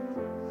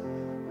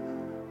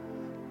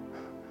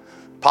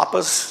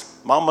 Papas,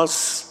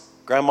 mamas,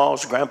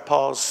 grandmas,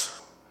 grandpas,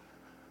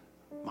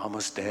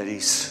 mamas,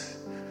 daddies.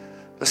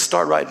 Let's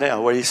start right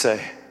now. What do you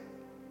say?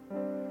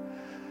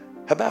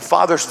 How about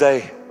Father's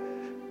Day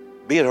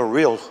being a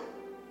real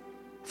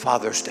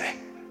Father's Day?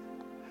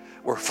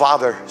 Where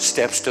Father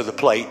steps to the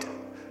plate.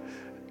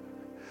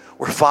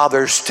 Where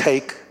fathers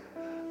take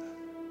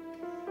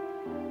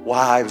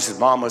wives and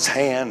mamas'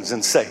 hands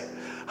and say,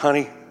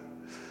 honey,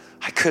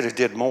 I could have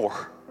did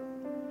more.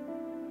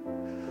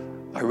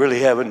 I really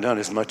haven't done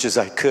as much as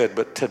I could,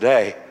 but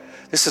today,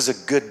 this is a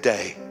good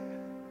day.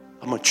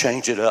 I'm going to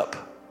change it up.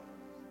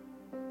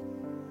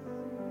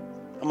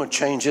 I'm going to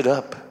change it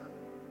up.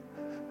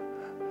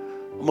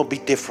 I'm going to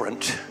be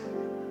different.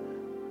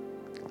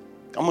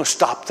 I'm going to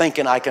stop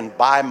thinking I can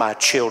buy my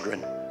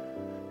children.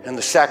 And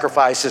the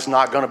sacrifice is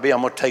not going to be,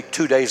 I'm going to take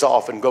 2 days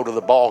off and go to the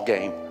ball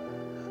game.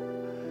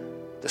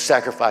 The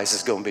sacrifice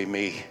is going to be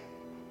me.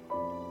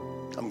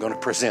 I'm going to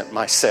present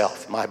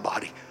myself, my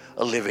body,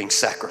 a living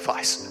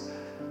sacrifice,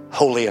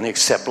 holy and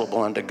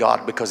acceptable unto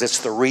God, because it's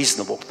the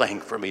reasonable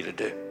thing for me to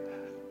do.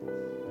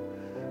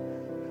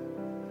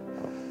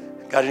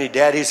 Got any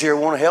daddies here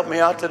who want to help me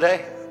out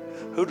today?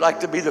 Who'd like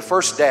to be the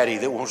first daddy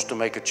that wants to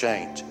make a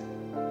change?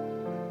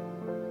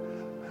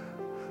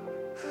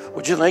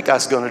 What'd you think I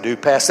was going to do?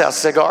 Pass out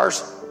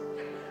cigars?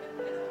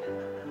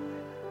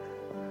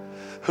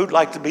 Who'd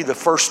like to be the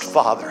first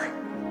father?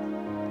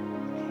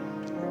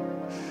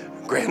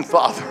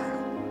 Grandfather?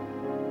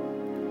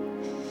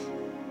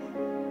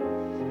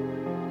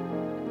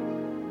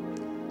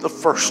 The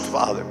first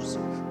fathers.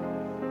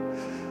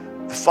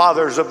 The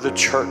fathers of the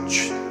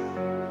church.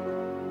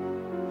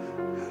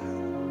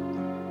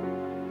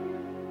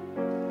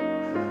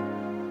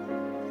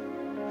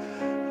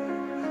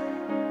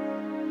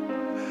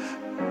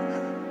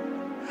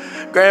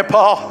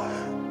 Grandpa,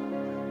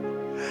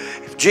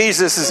 if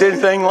Jesus is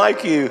anything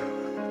like you,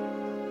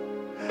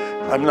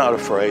 I'm not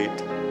afraid.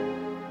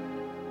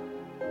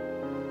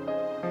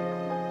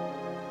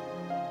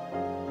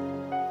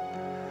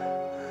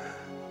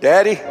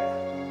 Daddy,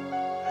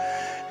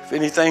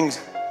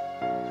 if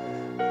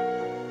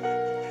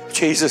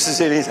Jesus is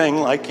anything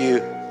like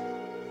you,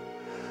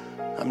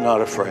 I'm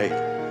not afraid.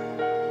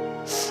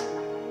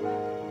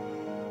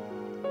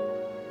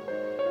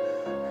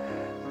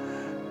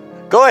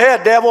 Go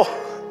ahead, devil.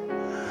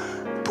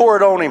 Pour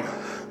it on him.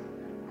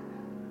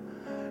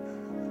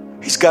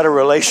 He's got a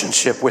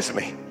relationship with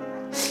me.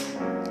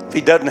 If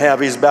he doesn't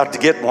have, he's about to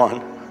get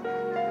one.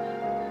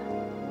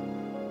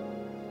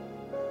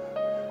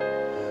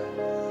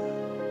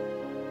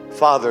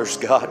 Father's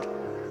God.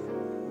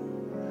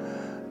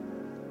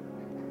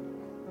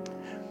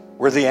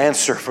 We're the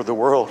answer for the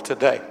world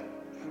today.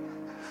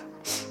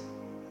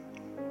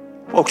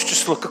 Folks,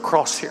 just look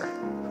across here.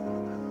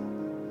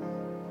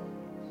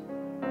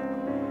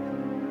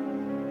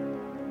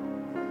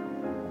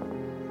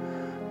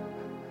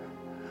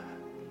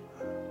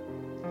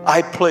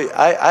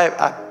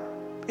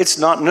 It's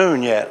not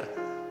noon yet.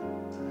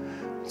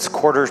 It's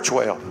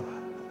 11:15.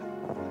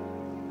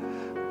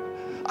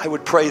 I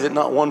would pray that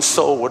not one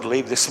soul would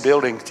leave this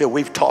building till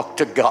we've talked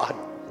to God.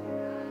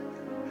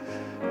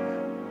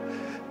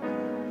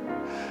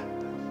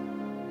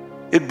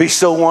 It'd be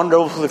so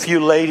wonderful if you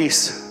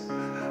ladies,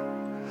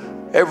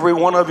 every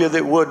one of you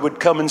that would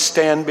come and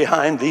stand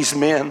behind these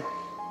men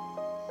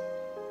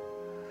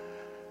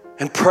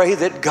and pray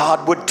that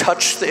God would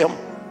touch them.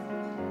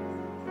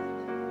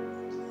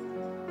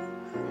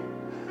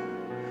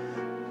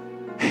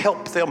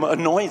 Help them,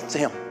 anoint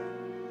them.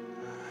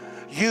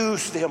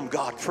 Use them,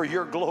 God, for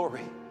your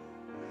glory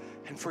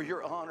and for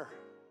your honor.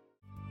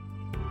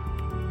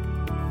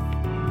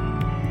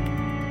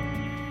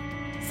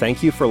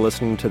 Thank you for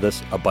listening to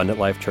this Abundant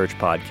Life Church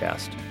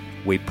podcast.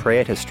 We pray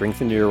it has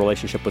strengthened your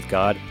relationship with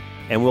God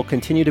and will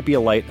continue to be a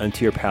light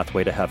unto your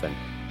pathway to heaven.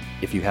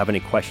 If you have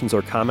any questions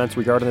or comments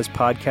regarding this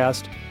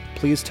podcast,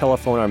 please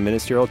telephone our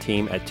ministerial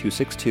team at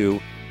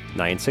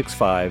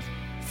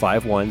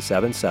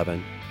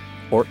 262-965-5177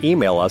 or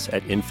email us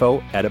at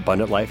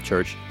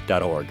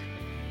info@abundantlifechurch.org.